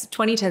 yes.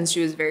 2010s,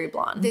 she was very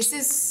blonde. This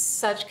is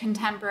such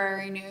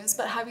contemporary news,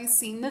 but have you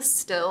seen the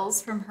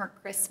stills from her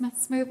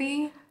Christmas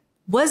movie?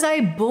 Was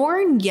I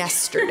born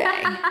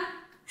yesterday?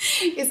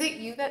 Is it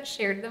you that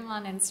shared them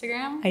on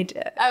Instagram? I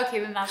did. Okay,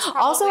 then that's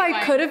probably Also, I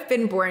why. could have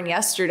been born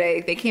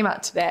yesterday. They came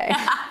out today.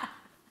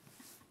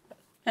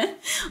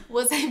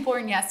 Was I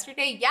born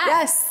yesterday? Yes.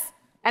 Yes.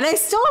 And I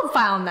still have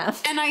found them.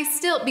 And I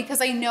still,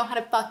 because I know how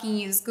to fucking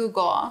use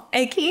Google.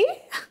 Aki?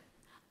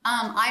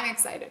 I'm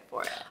excited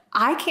for it.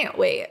 I can't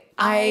wait.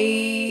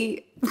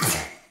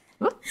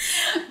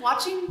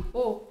 Watching,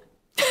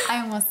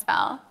 I almost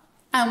fell.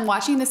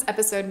 Watching this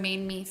episode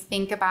made me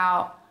think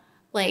about,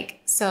 like,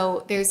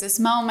 so there's this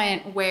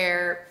moment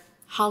where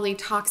Holly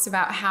talks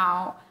about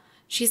how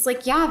she's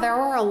like, yeah, there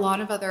were a lot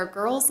of other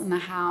girls in the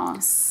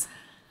house.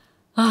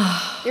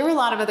 There were a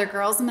lot of other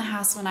girls in the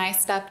house when I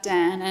stepped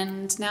in,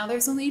 and now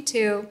there's only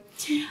 2.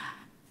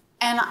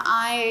 And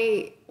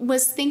I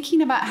was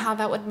thinking about how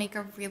that would make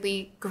a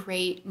really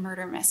great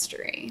murder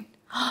mystery.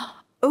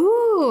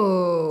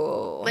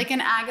 Ooh. Like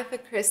an Agatha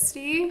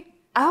Christie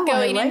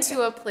going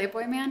into a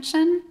Playboy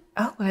mansion.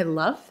 Oh, I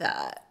love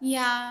that.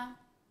 Yeah.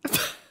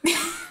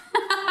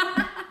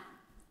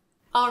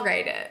 I'll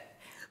write it.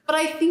 But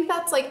I think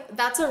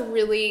that's a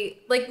really,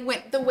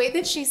 like, the way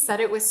that she said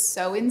it was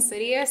so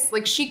insidious.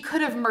 Like, she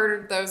could have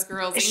murdered those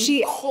girls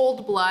in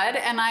cold blood,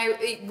 and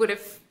I would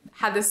have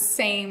had the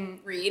same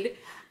read.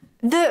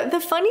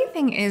 The funny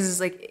thing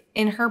is, like,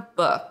 in her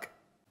book,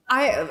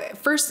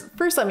 first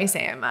let me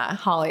say I'm a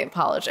Holly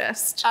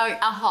apologist. Oh,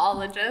 a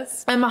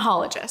hologist. I'm a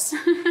hologist.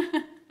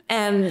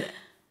 And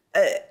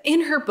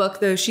in her book,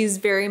 though, she's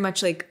very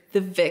much like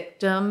the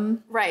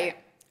victim. Right.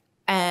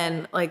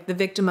 And like the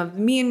victim of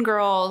the Mean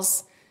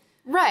Girls.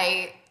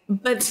 Right.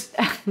 But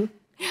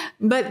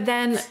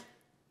then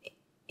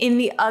in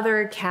the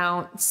other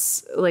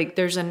accounts, like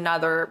there's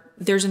another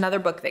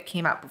book that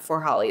came out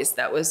before Holly's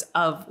that was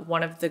of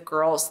one of the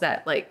girls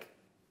that like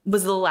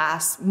was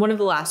one of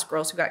the last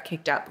girls who got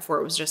kicked out before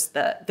it was just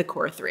the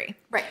core 3.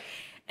 Right.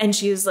 And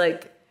she was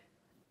like,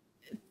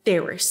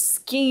 they were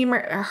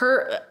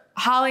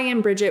Holly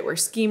and Bridget were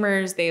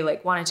schemers. They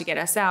like wanted to get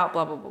us out,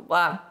 blah, blah, blah,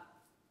 blah.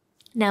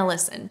 Now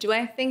listen, do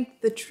I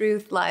think the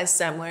truth lies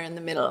somewhere in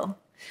the middle?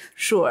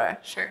 Sure.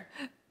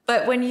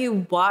 But when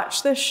you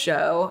watch the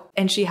show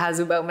and she has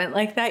a moment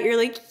like that, you're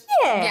like,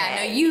 yeah.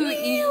 Yeah,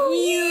 no,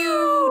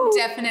 you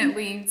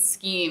definitely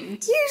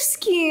schemed. You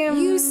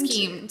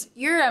schemed.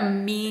 You're a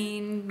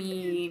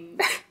mean.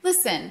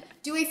 Listen,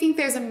 do I think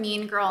there's a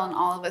mean girl in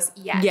all of us?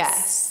 Yes.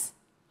 Yes.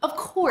 Of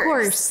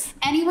course.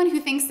 Anyone who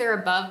thinks they're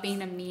above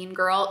being a mean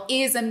girl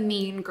is a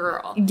mean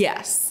girl.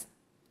 Yes.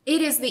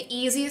 It is the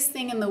easiest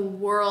thing in the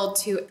world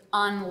to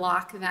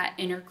unlock that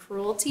inner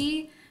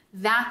cruelty.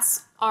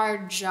 That's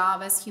our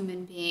job as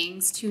human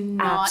beings, to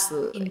not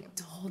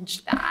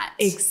indulge that.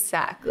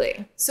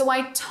 Exactly. So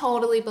I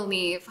totally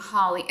believe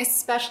Holly,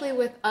 especially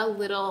with a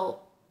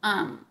little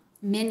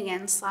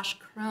minion /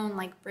 crone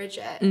like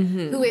Bridget,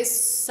 who is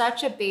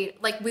such a beta.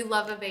 Like, we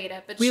love a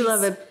beta, but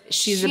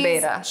she's a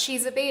beta.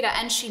 She's a beta,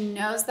 and she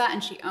knows that,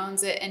 and she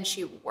owns it, and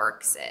she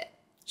works it.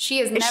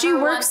 She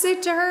works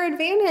it to her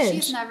advantage.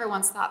 She's never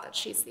once thought that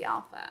she's the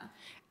alpha.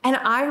 And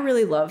I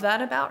really love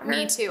that about her.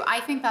 Me too.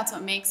 I think that's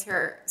what makes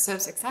her so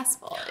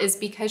successful, is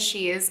because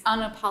she is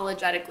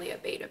unapologetically a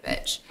beta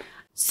bitch.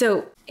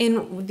 So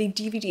in the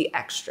DVD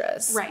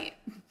extras, right,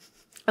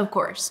 of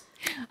course,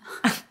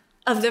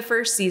 of the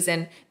first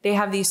season, they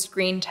have these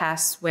screen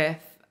tests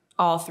with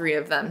all 3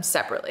 of them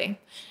separately.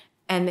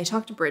 And they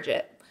talk to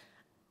Bridget.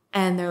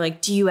 And they're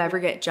like, do you ever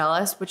get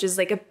jealous? Which is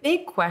like a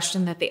big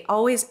question that they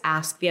always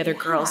ask the other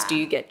girls, do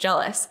you get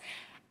jealous?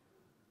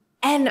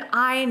 And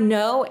I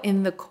know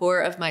in the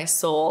core of my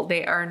soul,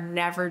 they are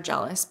never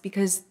jealous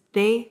because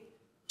they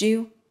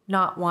do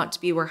not want to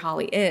be where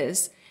Holly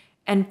is.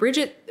 And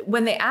Bridget,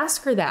 when they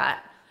ask her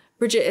that,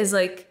 Bridget is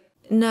like,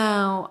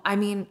 no, I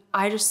mean,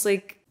 I just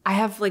like, I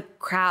have like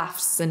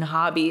crafts and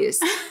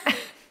hobbies.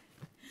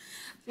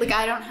 Like,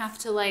 I don't have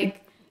to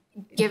like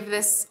give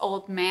this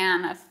old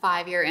man a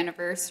 5-year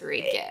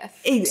anniversary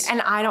gift.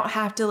 And I don't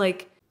have to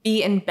like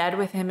be in bed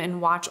with him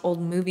and watch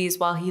old movies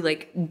while he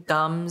like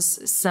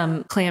gums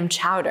some clam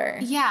chowder.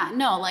 Yeah,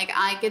 no, like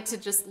I get to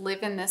just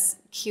live in this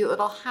cute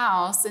little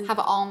house and have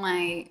all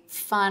my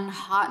fun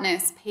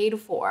hotness paid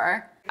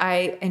for.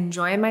 I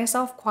enjoy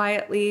myself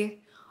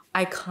quietly.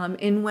 I come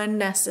in when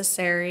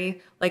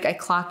necessary. Like I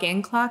clock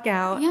in, clock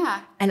out.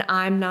 Yeah. And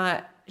I'm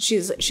not,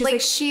 she's not, you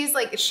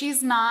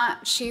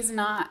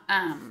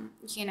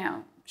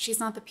know, she's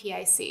not the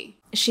PIC.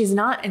 She's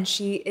not, and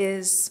she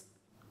is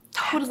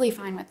totally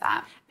fine with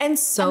that. And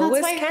so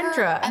is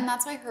Kendra. And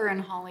that's why her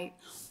and Holly,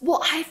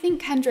 well, I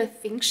think Kendra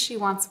thinks she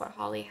wants what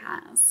Holly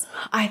has.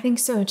 I think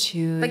so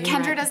too. But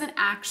Kendra doesn't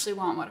actually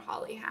want what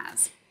Holly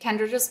has.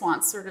 Kendra just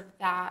wants sort of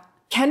that.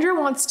 Kendra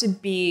wants to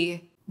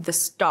be the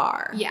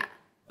star. Yeah.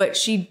 But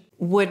she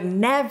would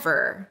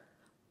never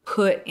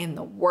put in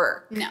the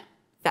work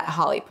that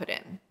Holly put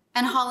in.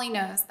 And Holly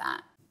knows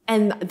that.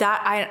 And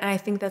I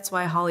think that's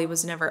why Holly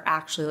was never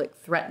actually like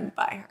threatened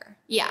by her.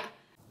 Yeah.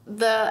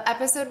 The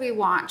episode we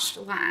watched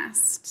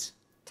last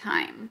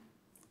time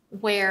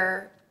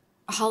where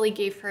Holly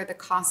gave her the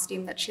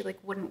costume that she like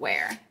wouldn't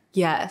wear.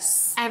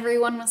 Yes.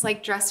 Everyone was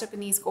like dressed up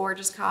in these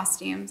gorgeous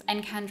costumes,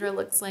 and Kendra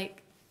looks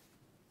like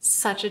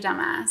such a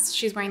dumbass.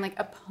 She's wearing like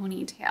a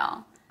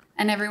ponytail,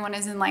 and everyone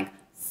is in like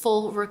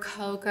full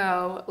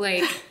Rococo,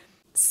 like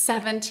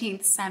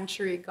 17th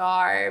century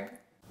garb.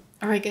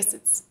 Or I guess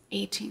it's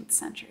 18th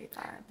century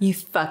garb. You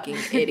fucking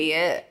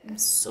idiot. I'm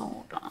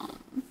so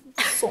dumb.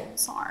 So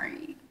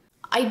sorry.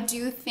 I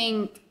do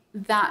think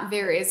that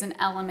there is an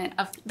element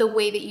of the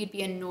way that you'd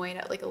be annoyed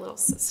at like a little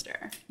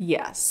sister.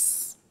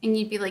 Yes. And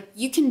you'd be like,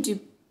 you can do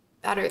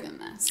better than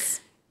this.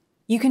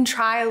 You can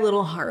try a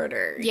little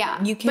harder.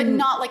 Yeah, you can, but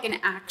not like an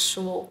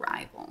actual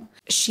rival.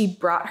 She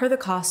brought her the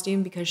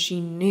costume because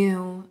she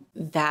knew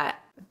that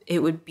it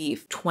would be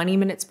 20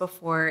 minutes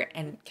before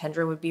and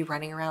Kendra would be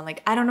running around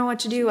like, I don't know what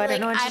to do. I don't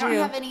know what to do. I don't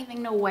have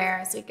anything to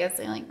wear, so I guess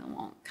I like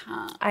won't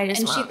come. And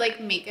she'd like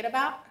make it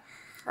about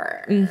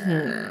her.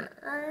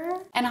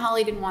 Mm-hmm. And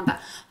Holly didn't want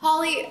that.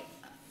 Holly,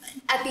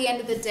 at the end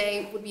of the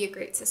day, would be a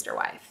great sister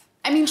wife.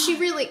 I mean, she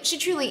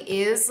truly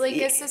is like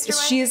a sister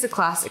wife. She is a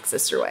classic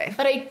sister wife.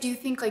 But I do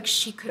think like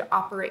she could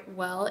operate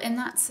well in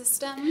that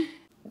system.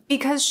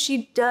 Because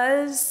she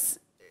does.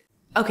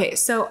 Okay,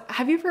 so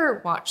have you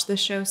ever watched the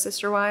show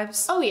Sister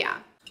Wives? Oh, yeah.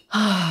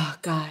 Oh,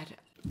 God.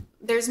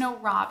 There's no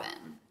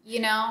Robin, you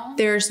know?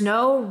 There's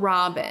no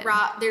Robin.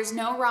 There's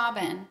no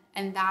Robin,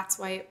 and that's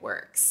why it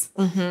works.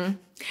 Mm-hmm.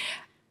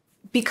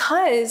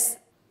 Because,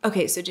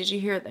 okay, so did you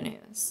hear the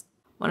news?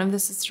 One of the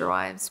sister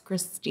wives,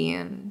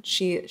 Christine,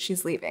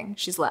 she's leaving.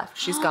 She's left.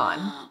 She's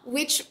gone.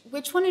 Which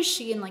one is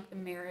she in like the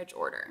marriage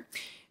order?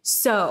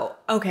 So,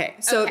 okay.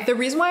 So the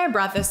reason why I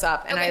brought this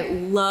up, and I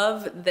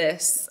love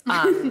this,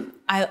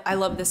 I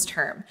love this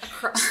term.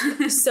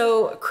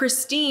 So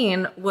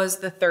Christine was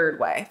the third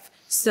wife.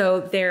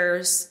 So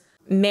there's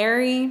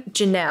Mary,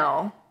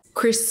 Janelle,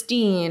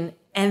 Christine,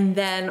 and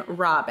then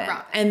Robin.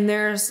 And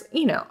there's,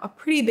 a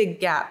pretty big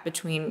gap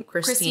between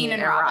Christine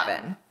and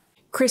Robin.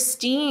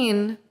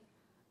 Christine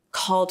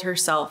called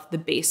herself the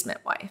basement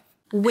wife,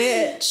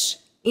 which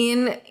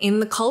in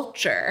the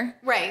culture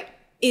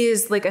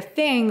is like a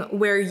thing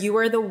where you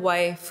are the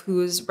wife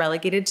who's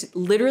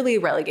literally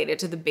relegated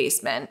to the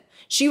basement.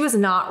 She was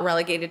not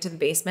relegated to the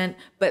basement,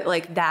 but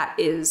like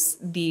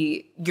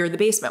you're the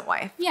basement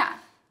wife. Yeah.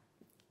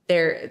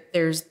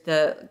 There's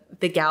the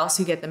gals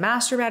who get the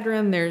master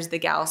bedroom. There's the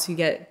gals who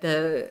get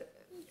the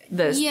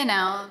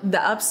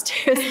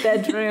upstairs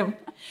bedroom,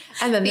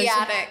 and then there's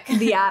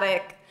the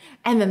attic.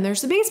 And then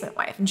there's the basement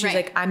wife. And she's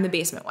like, I'm the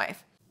basement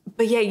wife.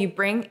 But yeah, you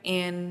bring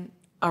in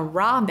a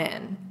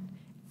Robin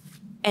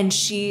and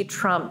she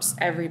trumps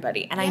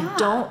everybody. And I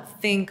don't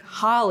think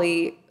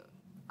Holly's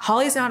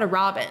not a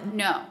Robin.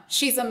 No,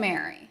 she's a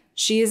Mary.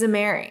 She is a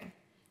Mary.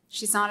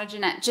 She's not a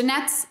Jeanette.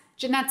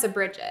 Jeanette's a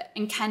Bridget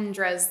and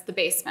Kendra's the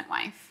basement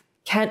wife.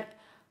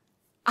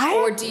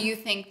 Or do you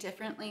think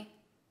differently?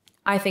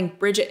 I think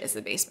Bridget is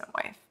the basement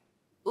wife.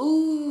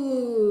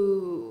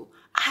 Ooh.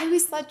 I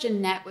always thought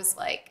Jeanette was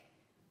like,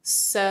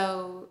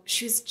 so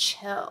she was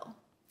chill.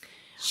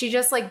 She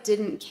just like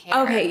didn't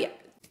care. Okay,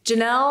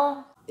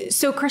 Janelle.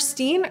 So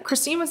Christine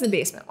was the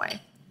basement wife,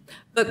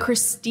 but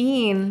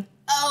Christine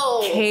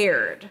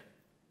cared.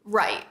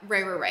 Right.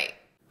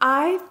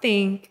 I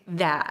think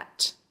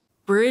that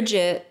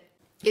Bridget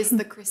is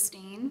the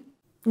Christine.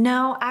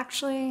 No,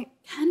 actually,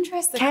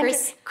 Kendra's the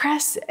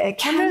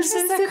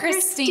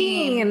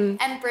Christine,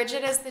 and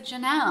Bridget is the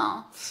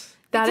Janelle.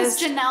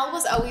 Janelle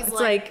was always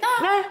like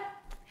nah.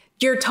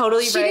 You're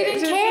totally right. She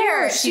didn't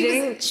care.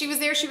 She was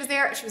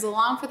there. She was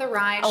along for the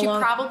ride. She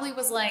probably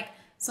was like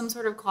some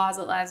sort of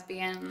closet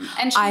lesbian.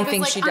 And I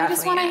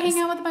just want to hang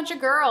out with a bunch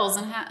of girls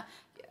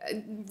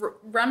and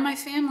run my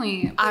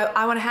family.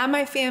 I want to have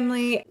my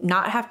family,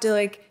 not have to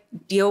like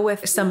deal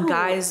with some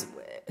guy's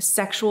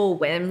sexual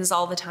whims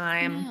all the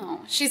time.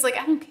 No. She's like,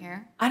 I don't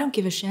care. I don't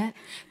give a shit.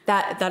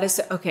 That is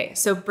okay.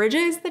 So Bridget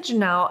is the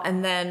Janelle,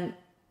 and then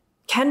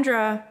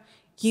Kendra,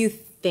 you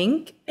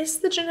think is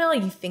the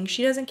Janelle. You think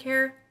she doesn't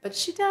care. But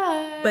she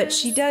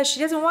does. She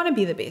doesn't want to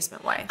be the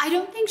basement wife. I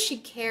don't think she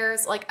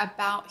cares like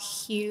about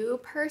Hugh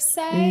per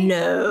se.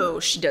 No,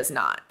 she does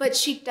not. But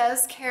she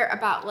does care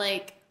about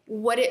like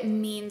what it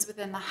means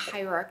within the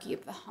hierarchy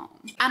of the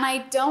home. And I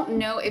don't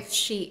know if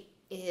she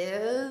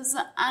is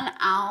an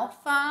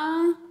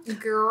alpha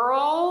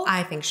girl.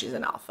 I think she's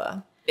an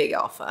alpha. Big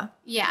alpha.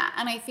 Yeah,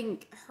 and I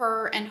think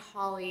her and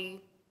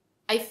Holly,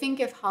 I think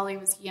if Holly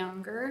was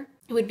younger,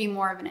 it would be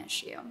more of an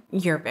issue.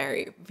 You're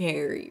very,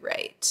 very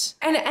right.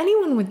 And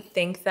anyone would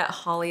think that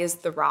Holly is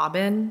the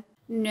Robin.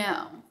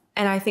 No.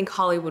 And I think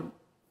Holly would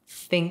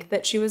think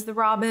that she was the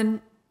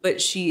Robin, but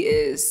she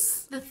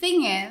is. The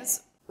thing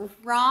is,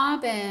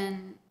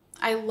 Robin,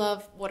 I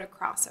love what a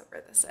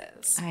crossover this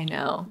is. I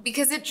know.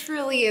 Because it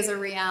truly is a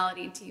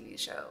reality TV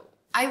show.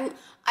 I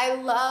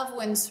love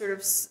when sort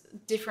of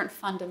different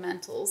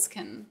fundamentals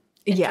can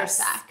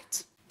intersect.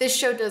 Yes. This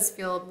show does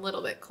feel a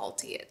little bit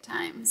culty at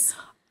times.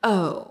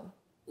 Oh.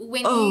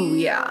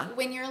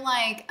 When you're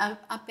like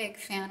a big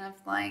fan of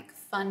like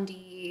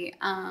fundy,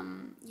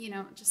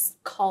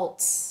 just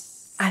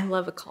cults. I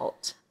love a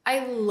cult.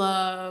 I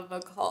love a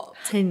cult.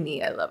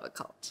 Honey, I love a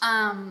cult.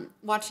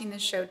 Watching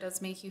this show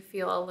does make you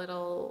feel a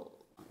little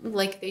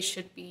like they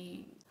should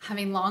be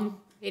having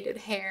long braided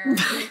hair.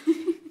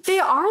 They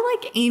are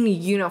like in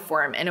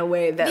uniform in a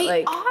way that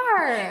They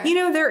are.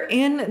 They're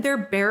in their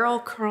barrel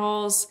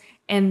curls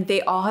and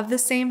they all have the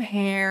same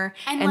hair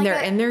and like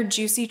they're in their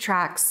juicy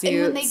tracksuits.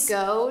 And when they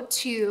go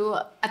to,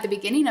 at the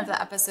beginning of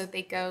the episode,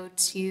 they go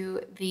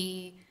to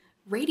the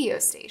radio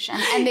station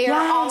and they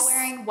are all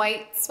wearing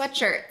white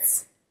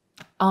sweatshirts.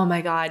 Oh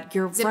my God,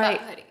 you're Zip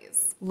right. up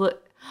hoodies.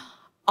 Look,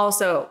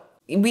 also,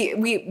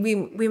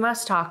 we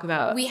must talk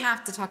about We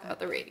have to talk about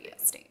the radio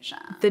station.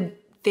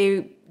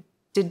 they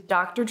did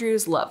Dr.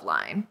 Drew's love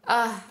line.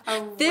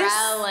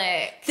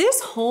 Relic.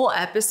 This whole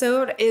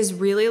episode is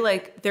really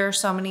like there are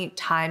so many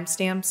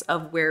timestamps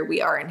of where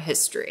we are in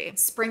history.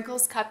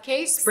 Sprinkles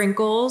cupcakes.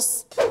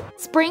 Sprinkles.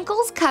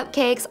 Sprinkles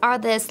cupcakes are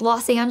this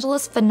Los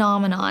Angeles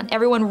phenomenon.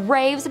 Everyone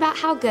raves about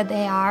how good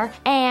they are,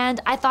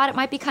 and I thought it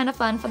might be kind of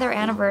fun for their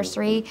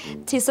anniversary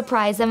to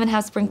surprise them and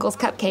have Sprinkles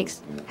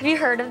cupcakes. Have you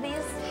heard of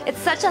these? It's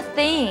such a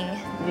thing.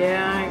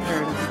 Yeah,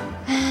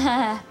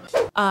 I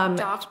heard.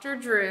 Dr.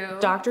 Drew.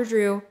 Dr.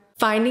 Drew.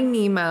 Finding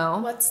Nemo.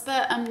 What's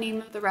the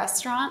name of the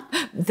restaurant?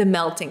 The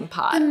Melting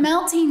Pot. The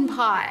Melting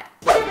Pot.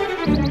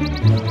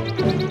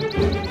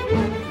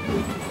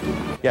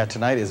 Yeah,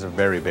 tonight is a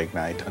very big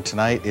night.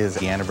 Tonight is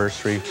the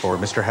anniversary for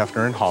Mr.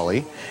 Hefner and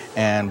Holly,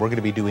 and we're going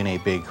to be doing a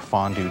big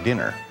fondue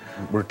dinner.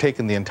 We're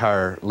taking the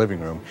entire living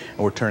room and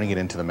we're turning it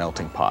into the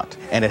Melting Pot.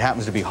 And it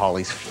happens to be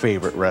Holly's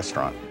favorite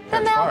restaurant. The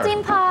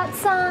Melting Pot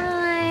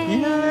sign.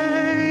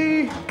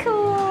 Yay! Cool.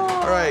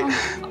 All right.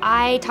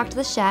 I talked to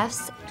the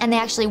chefs, and they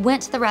actually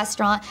went to the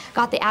restaurant,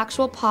 got the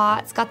actual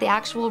pots, got the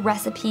actual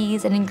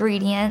recipes and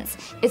ingredients.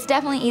 It's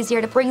definitely easier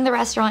to bring the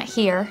restaurant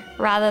here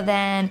rather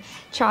than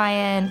try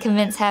and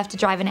convince Hef to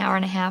drive an hour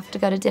and a half to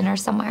go to dinner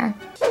somewhere.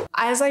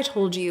 As I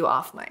told you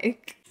off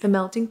mic, the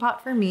Melting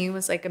Pot for me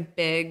was like a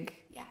big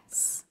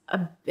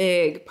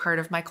part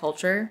of my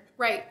culture.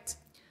 Right.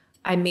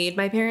 I made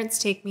my parents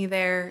take me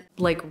there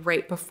like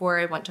right before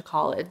I went to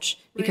college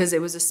because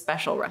it was a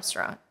special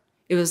restaurant.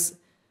 It was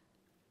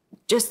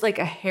just like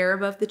a hair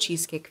above the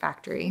Cheesecake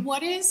Factory.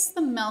 What is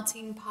the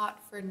Melting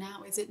Pot for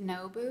now? Is it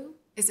Nobu?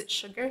 Is it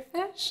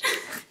Sugarfish?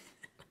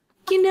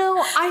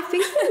 I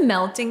think the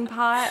Melting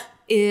Pot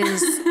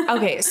is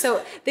okay.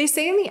 So they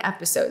say in the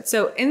episode.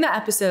 So in the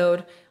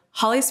episode,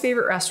 Holly's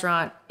favorite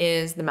restaurant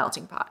is the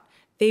Melting Pot.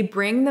 They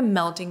bring the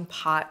Melting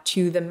Pot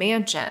to the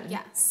mansion.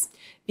 Yes.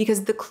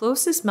 Because the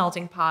closest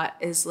Melting Pot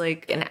is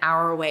like an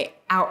hour away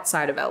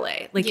outside of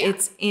LA. Like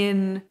it's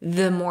in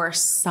the more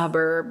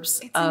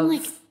suburbs of in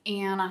like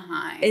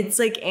Anaheim. It's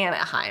like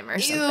Anaheim or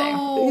something.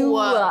 Ew.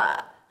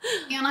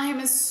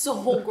 Anaheim is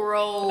so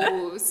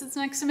gross. It's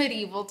next to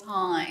medieval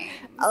times.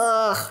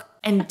 Ugh.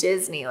 And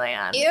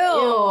Disneyland.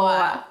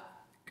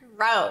 Ew.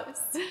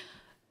 Gross.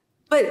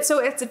 But so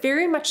it's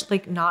very much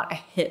like not a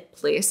hit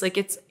place. Like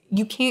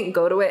you can't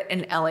go to it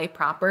in LA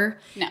proper.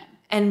 No.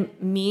 And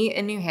me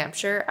in New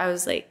Hampshire, I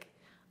was like,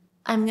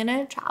 I'm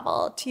gonna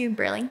travel to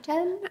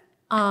Burlington,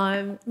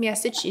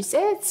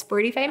 Massachusetts,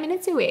 45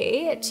 minutes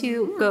away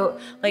to go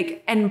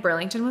and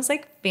Burlington was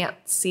like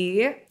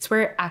fancy. It's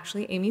where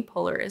actually Amy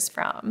Poehler is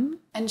from.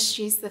 And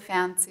she's the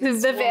fancy.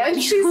 She's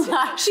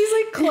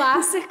like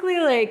classically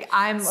like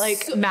I'm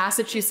like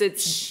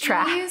Massachusetts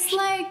trash.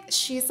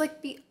 She's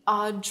like the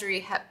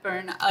Audrey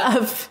Hepburn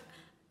of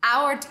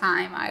our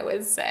time, I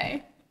would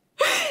say.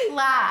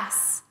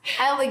 Class,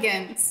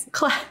 elegance,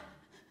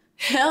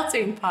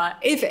 melting pot.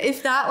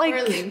 If that like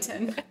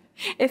Burlington.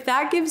 If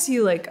that gives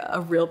you like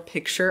a real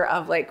picture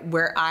of like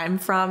where I'm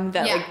from,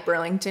 that like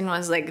Burlington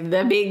was like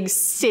the big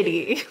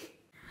city.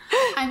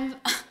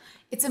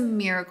 It's a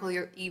miracle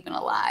you're even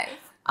alive.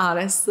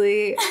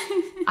 Honestly,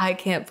 I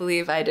can't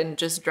believe I didn't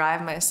just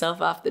drive myself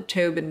off the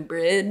Tobin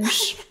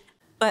Bridge.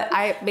 But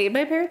I made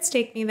my parents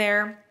take me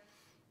there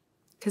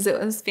because it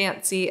was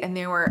fancy, and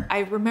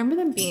I remember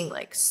them being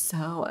like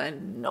so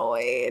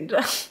annoyed.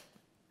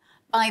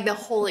 Like the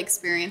whole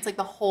experience, like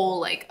the whole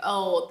like,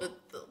 the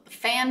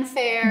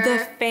fanfare.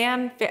 The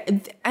fanfare.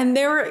 And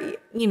they were,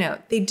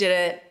 they did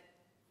it.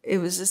 It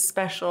was a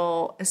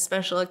special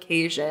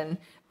occasion.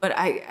 But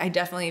I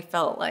definitely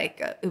felt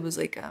like it was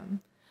like,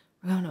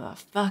 we're going to a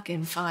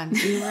fucking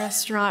fondue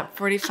restaurant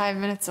 45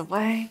 minutes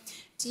away.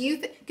 Do you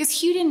because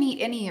Hugh didn't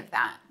eat any of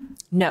that?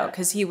 No,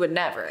 because he would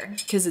never.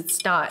 Because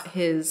it's not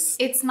his.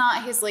 It's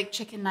not his like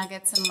chicken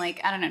nuggets and like,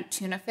 I don't know,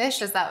 tuna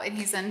fish. Is that what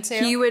he's into?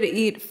 He would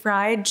eat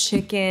fried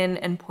chicken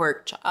and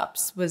pork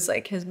chops was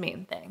like his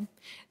main thing.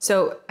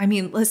 So, I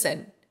mean,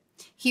 listen.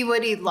 He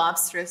would eat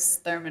lobster's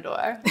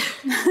thermidor.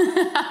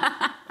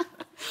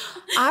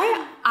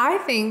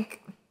 I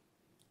think,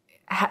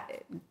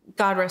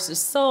 God rest his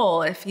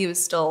soul, if he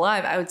was still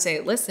alive, I would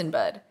say, listen,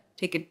 bud,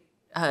 take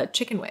a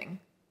chicken wing.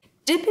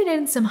 Dip it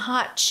in some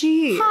hot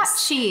cheese. Hot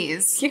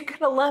cheese. You're going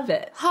to love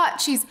it. Hot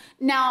cheese.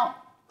 Now,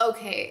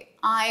 okay,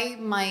 I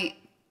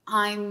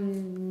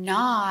I'm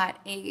not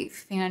a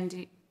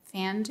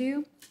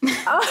fondue.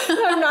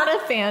 Oh, I'm not a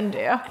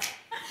fondue.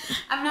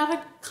 I'm not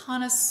a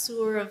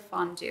connoisseur of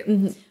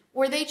fondue.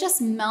 Were they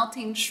just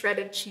melting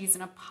shredded cheese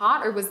in a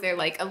pot, or was there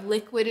like a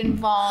liquid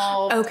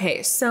involved?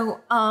 Okay,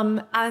 so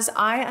as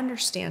I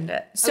understand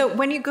it, so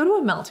when you go to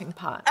a melting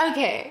pot,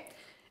 Okay.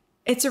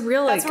 it's a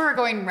real That's like where we're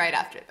going right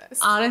after this.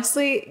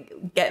 honestly,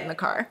 get in the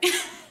car.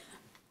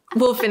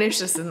 We'll finish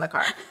this in the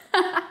car.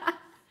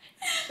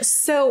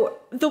 So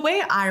the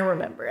way I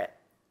remember it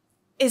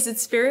is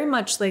it's very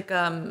much like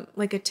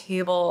a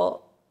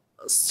table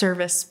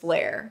service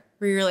flair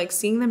where you're like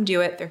seeing them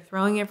do it. They're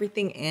throwing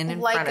everything in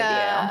front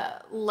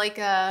of you. Like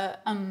a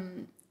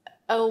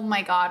oh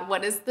my God,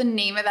 what is the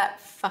name of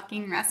that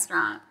fucking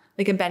restaurant?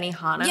 Like a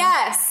Benihana.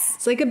 Yes.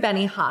 It's like a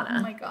Benihana.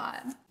 Oh my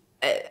God.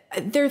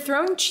 They're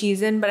throwing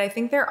cheese in, but I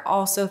think they're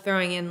also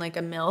throwing in like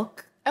a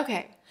milk.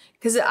 Okay.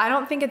 Because I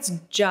don't think it's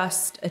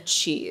just a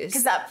cheese.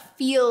 Because that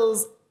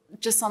feels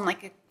just on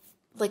like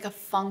a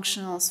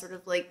functional sort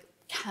of like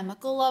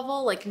chemical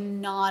level, like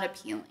not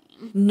appealing.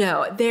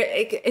 No,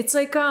 it's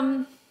like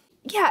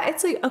yeah,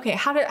 it's like, okay,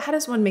 how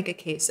does one make a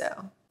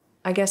queso?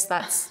 I guess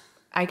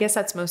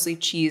that's mostly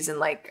cheese and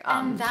like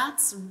and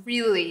that's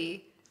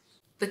really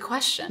the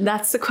question.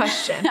 That's the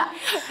question.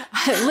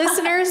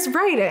 Listeners,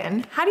 write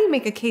in. How do you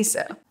make a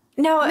queso?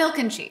 No, Milk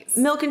and cheese.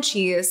 Milk and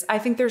cheese. I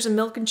think there's a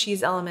milk and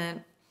cheese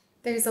element.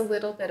 There's a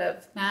little bit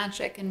of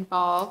magic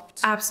involved.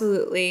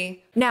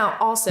 Absolutely. Now,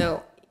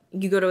 also,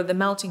 you go to the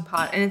melting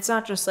pot and it's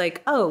not just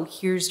like, oh,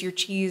 here's your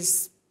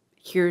cheese,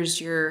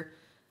 here's your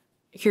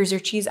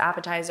cheese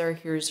appetizer,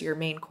 here's your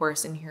main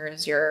course, and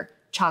here's your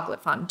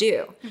chocolate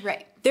fondue.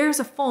 Right. There's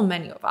a full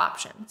menu of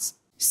options.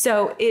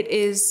 So it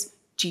is,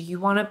 do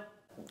you want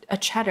a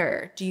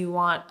cheddar? Do you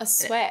want a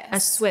Swiss? A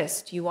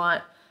Swiss. Do you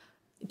want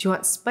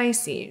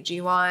spicy? Do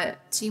you want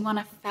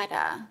a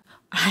feta?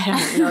 I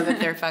don't know that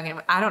they're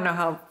fucking, I don't know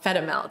how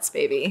feta melts,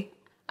 baby.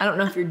 I don't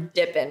know if you're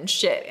dipping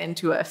shit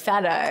into a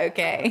feta,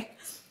 okay?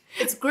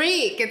 It's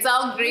Greek. It's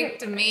all Greek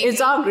to me.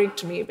 It's all Greek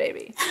to me,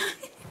 baby.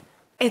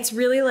 It's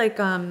really like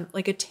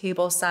a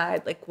table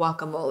side like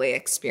guacamole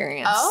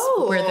experience.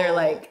 Oh. Where they're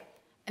like,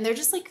 and they're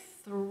just like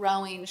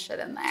throwing shit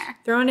in there.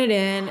 Throwing it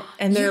in,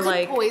 and they're you could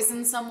like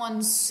poison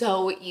someone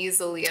so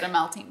easily at a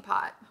melting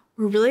pot.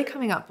 We're really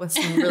coming up with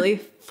some really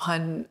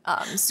fun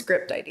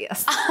script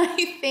ideas.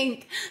 I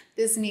think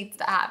this needs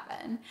to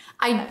happen.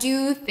 I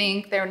do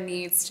think there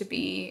needs to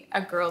be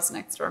a Girls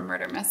Next Door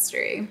murder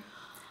mystery.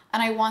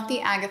 And I want the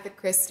Agatha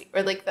Christie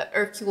or like the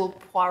Hercule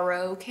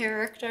Poirot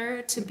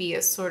character to be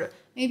a sort of,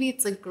 maybe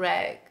it's like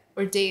Greg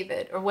or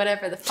David or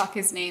whatever the fuck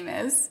his name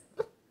is.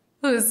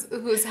 Who's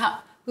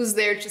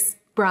there just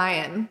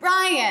Brian.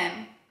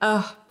 Brian.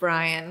 Oh,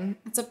 Brian.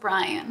 It's a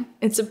Brian.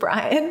 It's a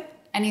Brian.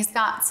 And he's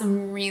got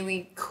some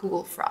really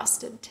cool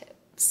frosted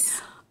tips.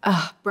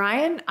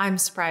 Brian, I'm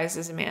surprised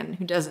as a man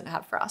who doesn't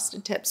have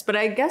frosted tips, but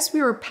I guess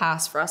we were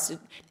past frosted.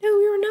 No,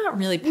 we were not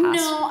really past.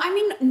 No, I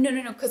mean,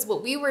 no, because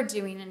what we were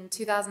doing in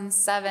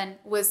 2007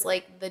 was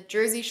like the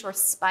Jersey Shore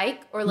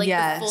spike or like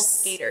the full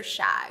skater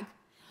shag.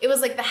 It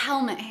was like the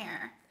helmet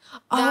hair.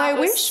 I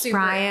wish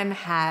Brian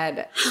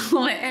had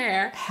helmet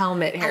hair.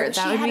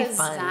 That would be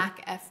fun.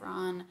 Zac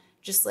Efron,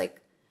 just like,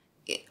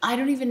 I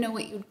don't even know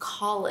what you'd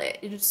call it.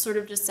 It was sort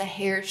of just a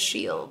hair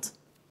shield.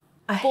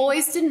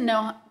 Boys didn't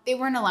know, they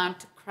weren't allowed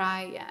to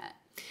cry yet.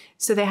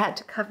 So they had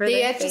to cover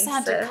their faces. They just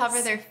had to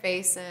cover their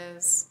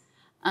faces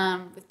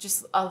with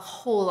just a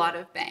whole lot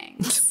of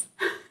bangs.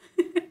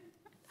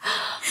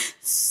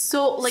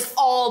 So, like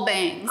all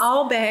bangs.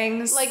 All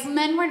bangs. Like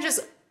men were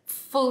just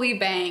fully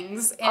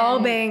bangs. All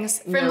bangs,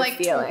 from no like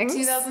feelings.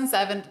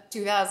 2007 to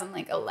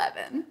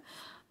 2011.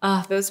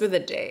 Those were the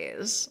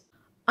days.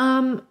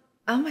 Oh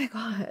my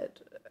God.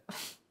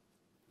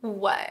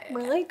 What?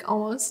 We're like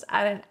almost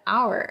at an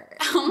hour.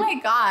 Oh my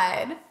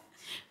God.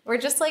 We're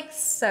just like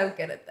so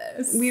good at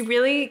this. We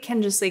really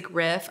can just like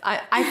riff.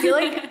 I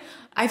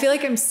feel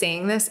like I'm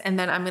saying this and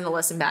then I'm gonna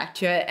listen back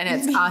to it and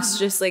it's us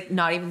just like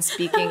not even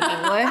speaking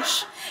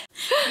English.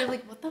 You're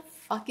like, what the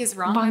fuck is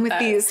wrong with us?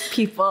 These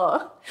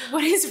people?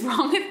 What is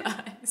wrong with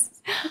us?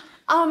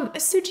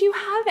 So do you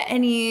have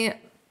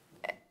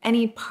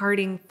any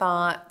parting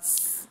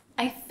thoughts?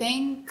 I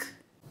think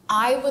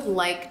I would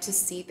like to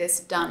see this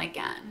done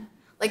again.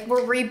 Like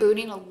we're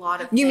rebooting a lot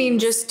of things. You mean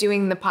just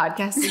doing the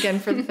podcast again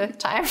for the 5th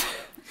time?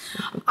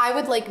 I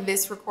would like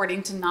this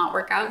recording to not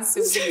work out. So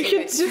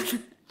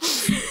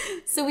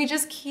we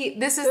just keep,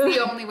 this is the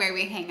only way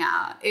we hang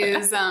out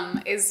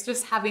is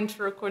just having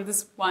to record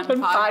this one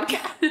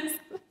podcast.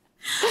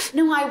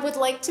 No, I would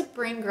like to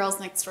bring Girls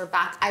Next Door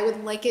back. I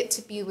would like it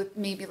to be with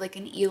maybe like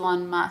an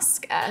Elon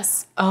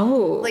Musk-esque.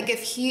 Oh. Like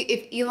if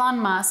Elon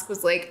Musk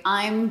was like,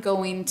 I'm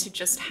going to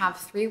just have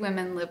 3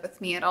 women live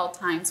with me at all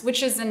times,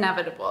 which is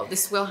inevitable.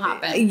 This will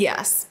happen.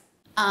 Yes.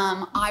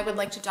 I would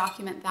like to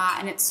document that,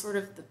 and it's sort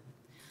of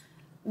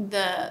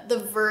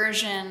the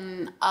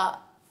version of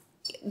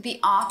the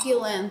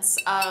opulence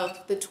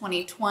of the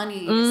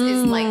 2020s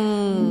is like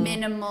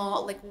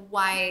minimal, like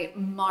white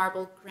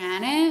marble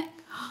granite.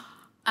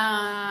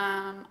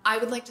 I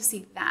would like to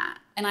see that.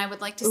 And I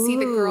would like to see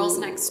the girls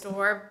next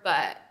door,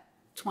 but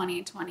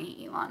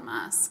 2020 Elon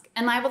Musk.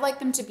 And I would like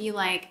them to be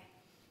like,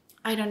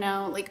 I don't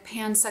know, like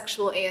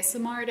pansexual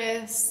ASMR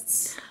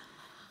artists.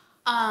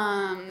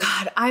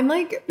 God, I'm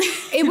like,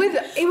 it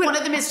would One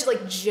of them is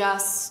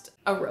just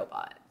a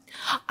robot.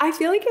 I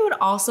feel like it would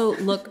also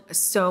look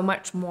so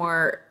much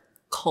more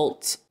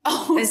cult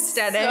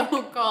aesthetic.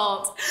 So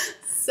cult.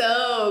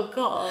 So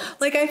cult.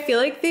 Like, I feel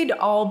like they'd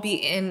all be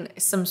in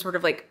some sort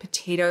of like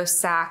potato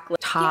sack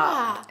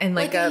top and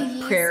like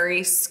a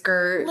prairie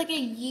skirt. Like a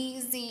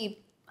Yeezy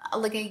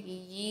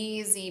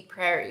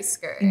prairie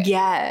skirt.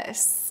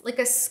 Yes. Like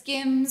a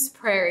Skims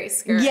prairie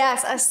skirt.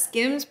 Yes, a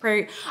Skims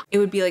prairie. It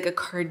would be like a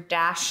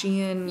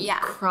Kardashian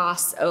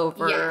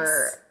crossover.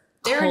 Yes.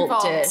 They're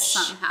involved cultish.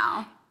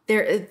 somehow.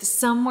 They're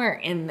somewhere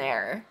in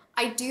there.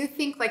 I do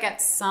think like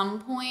at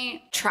some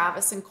point,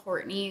 Travis and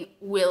Courtney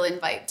will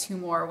invite 2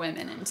 more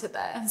women into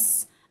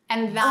this.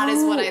 And that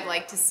is what I'd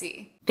like to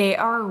see. They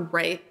are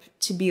ripe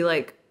to be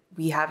like,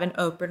 we have an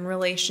open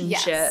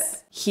relationship.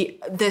 Yes.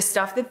 The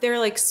stuff that they're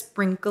like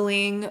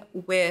sprinkling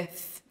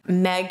with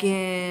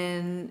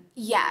Megan.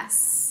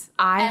 Yes.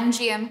 I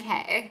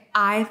MGMK.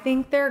 I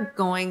think they're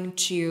going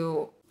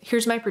to,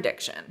 here's my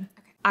prediction.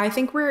 Okay. I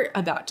think we're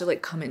about to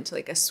like come into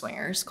like a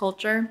swingers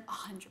culture.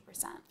 100%.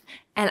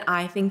 And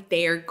I think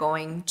they are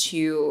going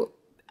to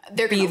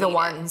They're be gonna the lead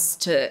ones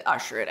to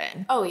usher it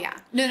in. Oh, yeah.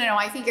 No.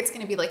 I think it's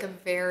going to be like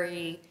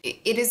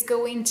it is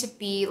going to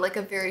be like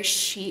a very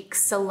chic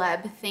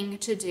celeb thing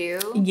to do.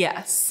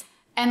 Yes.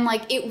 And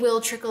like it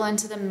will trickle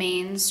into the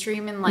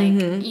mainstream in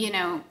like, you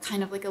know,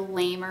 kind of like a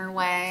lamer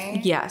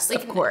way. Yes,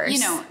 like, of course. You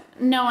know,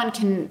 no one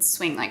can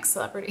swing like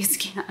celebrities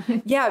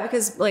can. Yeah,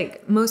 because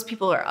like most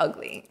people are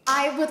ugly.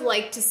 I would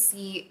like to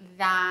see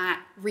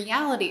that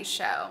reality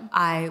show.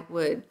 I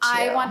would too.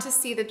 I want to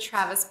see the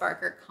Travis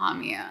Barker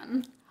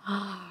commune.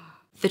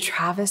 The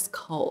Travis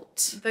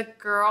cult. The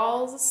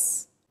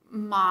girls'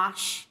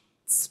 mosh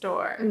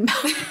store.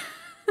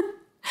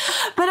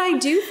 But I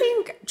do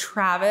think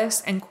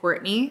Travis and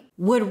Courtney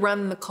would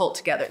run the cult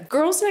together.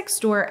 Girls Next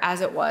Door, as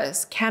it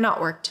was,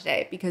 cannot work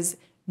today because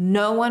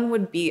no one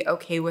would be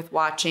okay with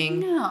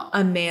watching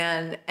a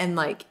man and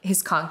like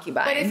his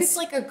concubines. But if it's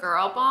like a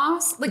girl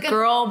boss, like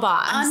girl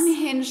boss,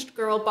 unhinged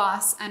girl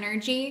boss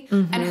energy,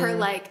 and her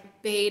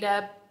like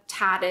beta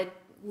tatted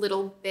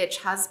little bitch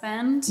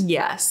husband.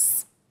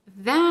 Yes.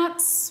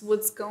 That's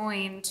what's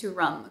going to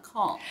run the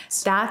cult.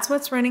 That's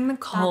what's running the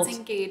cult. That's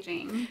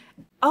engaging.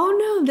 Oh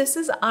no, this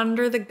is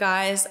under the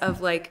guise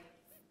of like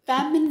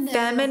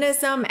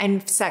feminism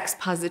and sex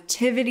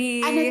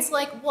positivity. And it's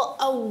like, well,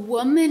 a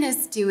woman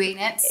is doing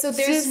it, so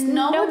there's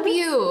no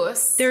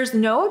abuse. There's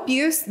no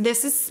abuse.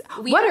 This is,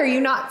 what are you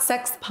not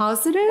sex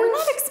positive? We're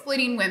not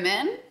exploiting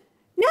women.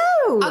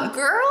 No. A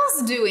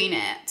girl's doing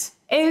it.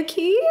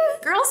 Okay.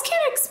 Girls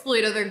can't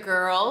exploit other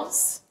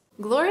girls.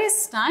 Gloria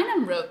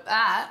Steinem wrote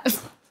that.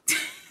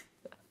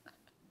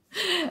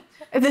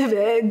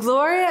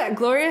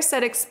 Gloria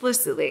said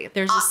explicitly,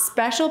 there's a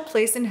special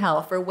place in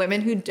hell for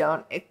women who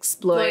don't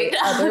exploit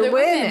other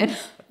women.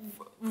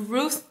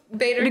 Ruth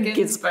Bader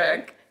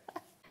Ginsburg.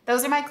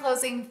 Those are my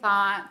closing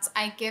thoughts.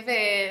 I give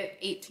it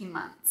 18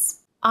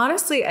 months.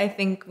 Honestly, I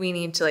think we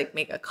need to like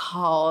make a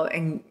call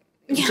and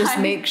just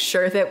make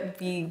sure that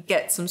we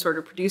get some sort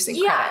of producing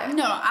credit. Yeah,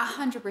 no,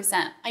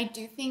 100%. I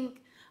do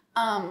think,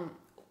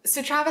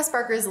 so Travis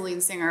Barker is the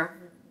lead singer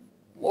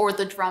or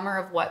the drummer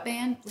of what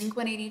band?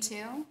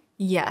 Blink-182?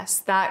 Yes,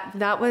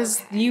 that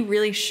was, you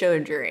really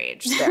showed your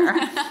age there.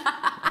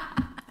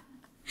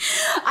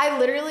 I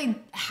literally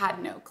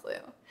had no clue.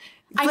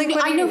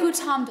 I know who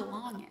Tom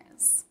DeLonge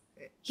is.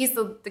 He's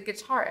the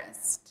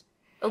guitarist,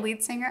 the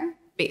lead singer.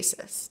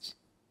 Bassist.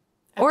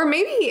 Or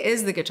maybe he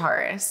is the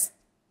guitarist.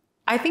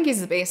 I think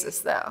he's the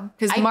bassist though.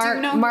 Because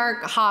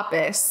Mark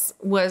Hoppus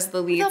was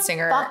the lead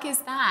singer. What the fuck is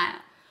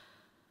that?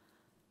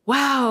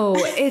 Wow,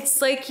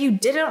 it's like you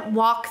didn't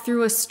walk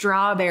through a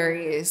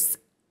Strawberries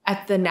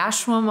at the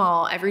Nashua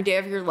Mall every day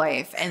of your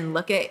life and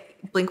look at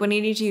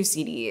Blink-182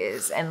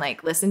 CDs and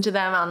like listen to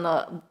them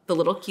on the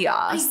little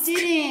kiosk. I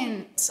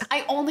didn't.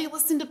 I only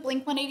listened to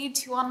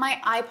Blink-182 on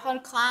my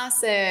iPod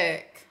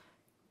Classic.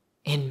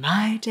 In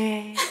my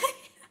day,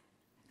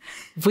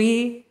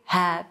 we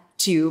had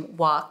to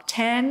walk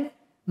 10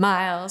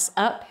 miles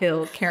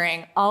uphill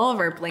carrying all of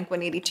our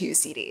Blink-182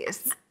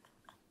 CDs.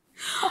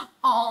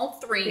 All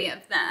 3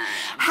 of them.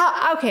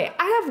 Okay,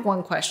 I have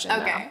one question.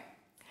 Okay. Though.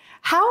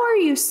 How are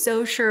you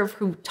so sure of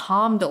who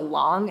Tom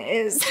DeLonge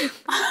is?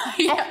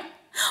 Yeah.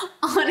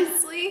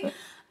 Honestly,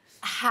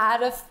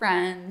 had a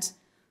friend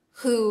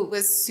who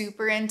was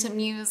super into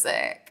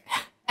music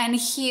and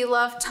he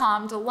loved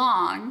Tom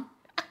DeLonge,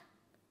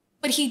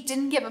 but he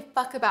didn't give a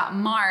fuck about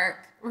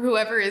Mark, or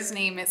whoever his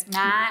name is,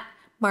 Matt.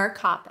 Mark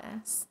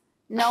Hoppus.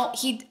 No,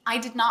 I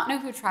did not know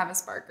who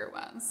Travis Barker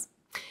was.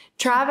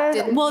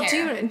 Travis, well,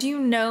 care. do you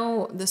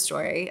know the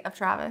story of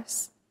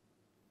Travis?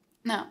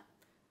 No.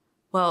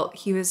 Well,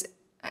 he was,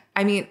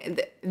 I mean,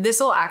 this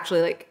will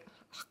actually like,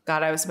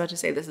 God, I was about to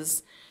say this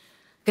is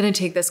going to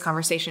take this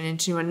conversation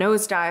into a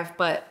nosedive,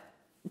 but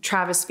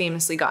Travis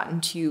famously got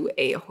into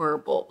a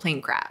horrible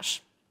plane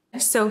crash.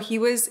 So he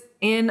was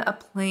in a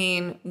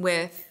plane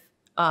with,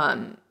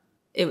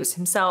 it was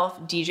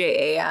himself, DJ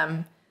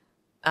AM,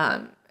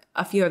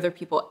 a few other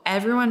people.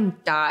 Everyone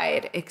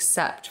died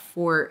except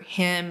for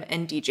him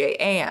and DJ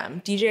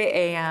AM. DJ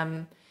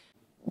AM,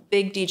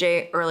 big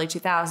DJ, early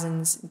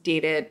 2000s,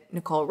 dated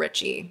Nicole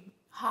Richie.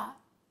 Hot.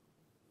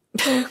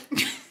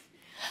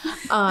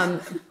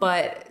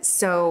 But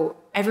so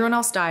everyone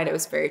else died. It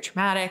was very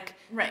traumatic.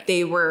 Right.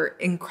 They were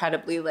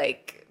incredibly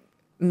like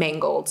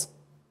mangled,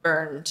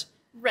 burned.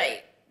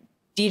 Right.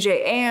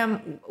 DJ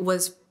AM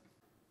was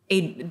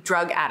a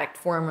drug addict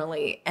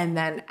formerly, and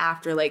then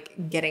after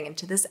like getting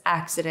into this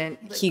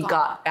accident, he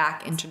got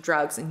back into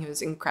drugs and he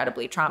was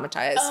incredibly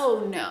traumatized.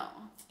 Oh no.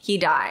 He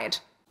died.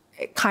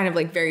 Kind of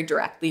like very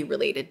directly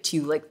related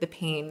to like the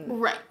pain.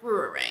 Right.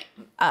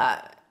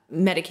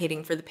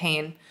 Medicating for the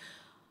pain.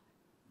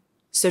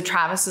 So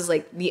Travis is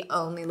like the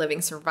only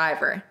living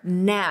survivor.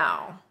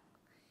 Now,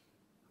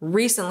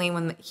 recently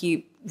when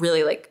he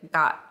really like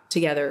got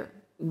together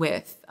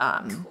with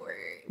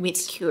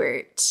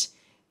Kurt,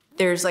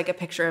 there's like a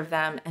picture of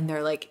them and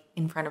they're like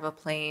in front of a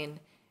plane.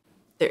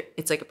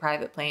 It's like a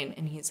private plane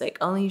and he's like,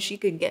 only she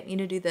could get me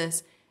to do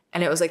this.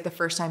 And it was like the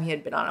first time he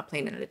had been on a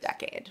plane in a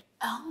decade.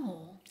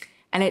 Oh.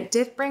 And it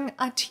did bring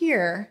a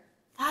tear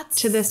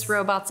to this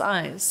robot's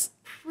eyes.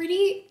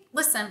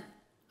 Listen,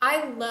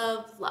 I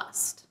love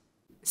lust.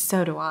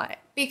 So do I.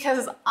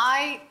 Because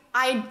I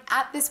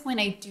at this point,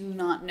 I do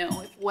not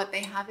know if what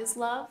they have is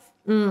love.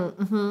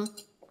 Mm-hmm.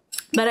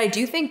 But I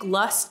do think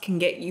lust can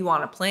get you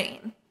on a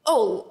plane.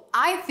 Oh,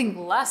 I think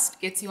lust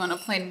gets you on a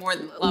plane more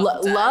than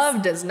love does.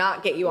 Love does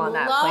not get you on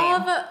that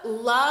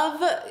plane.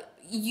 Love,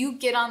 you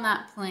get on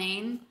that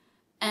plane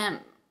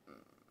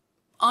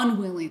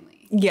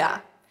unwillingly.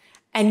 Yeah.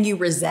 And you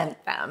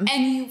resent them.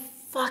 And you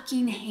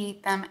fucking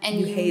hate them. And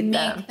you hate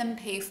make them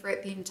pay for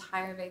it the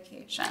entire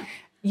vacation.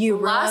 You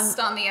Lust,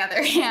 on the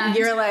other hand,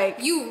 you're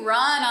like, you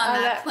run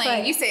on that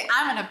plane. You say,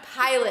 "I'm gonna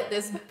pilot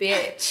this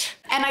bitch,"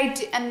 and I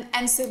do,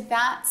 and so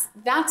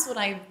that's what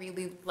I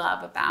really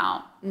love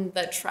about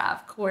the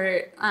Trav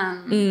Court,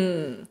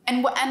 and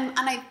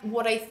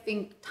what I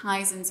think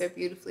ties in so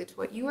beautifully to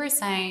what you were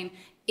saying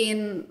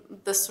in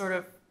the sort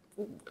of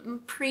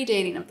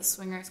predating of the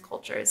swingers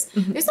cultures.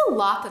 Mm-hmm. There's a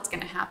lot that's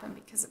gonna happen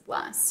because of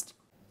lust.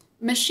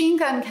 Machine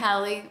Gun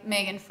Kelly,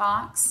 Megan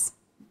Fox.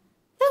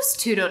 Those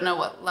two don't know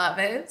what love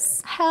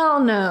is.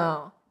 Hell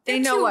no. They're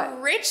know too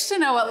what rich to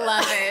know what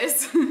love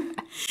is. You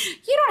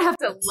don't have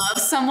to love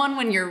someone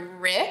when you're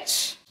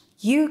rich.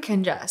 You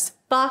can just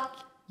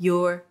fuck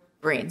your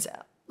brains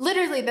out.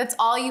 Literally, that's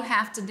all you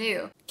have to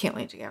do. Can't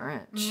wait to get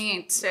rich.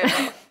 Me too.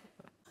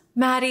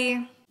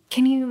 Maddie,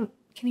 can you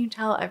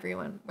tell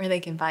everyone where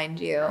they can find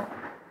you?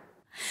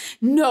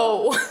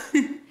 No.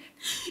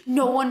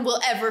 No one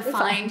will ever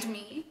find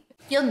me.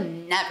 You'll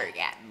never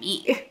get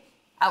me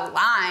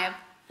alive.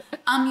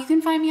 You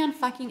can find me on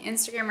fucking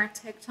Instagram or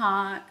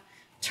TikTok,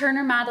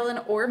 Turner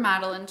Madelaine or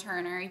Madelaine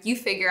Turner. You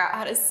figure out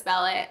how to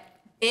spell it,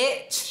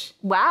 bitch.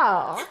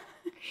 Wow.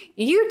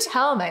 You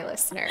tell my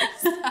listeners.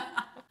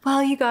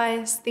 Well, you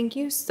guys, thank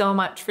you so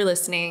much for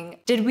listening.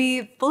 Did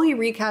we fully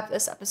recap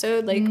this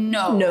episode? Like,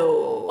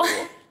 no.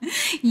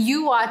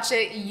 You watch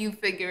it, you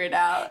figure it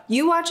out.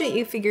 You watch it,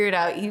 you figure it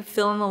out. You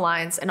fill in the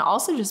lines, and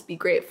also just be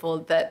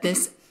grateful that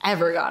this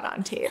ever got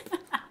on tape.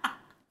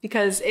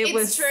 Because it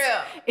was true.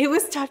 It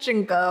was touch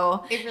and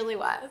go. It really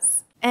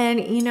was. And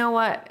you know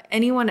what?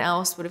 Anyone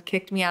else would have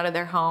kicked me out of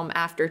their home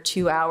after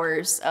 2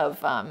 hours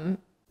of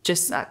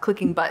just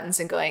clicking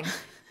buttons and going,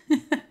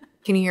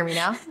 can you hear me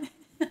now?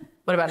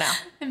 What about now?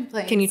 I'm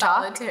playing Can you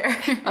solitaire.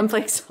 Talk? I'm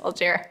playing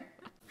solitaire.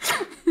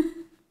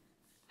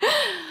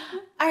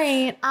 All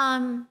right.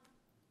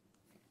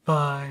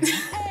 Bye.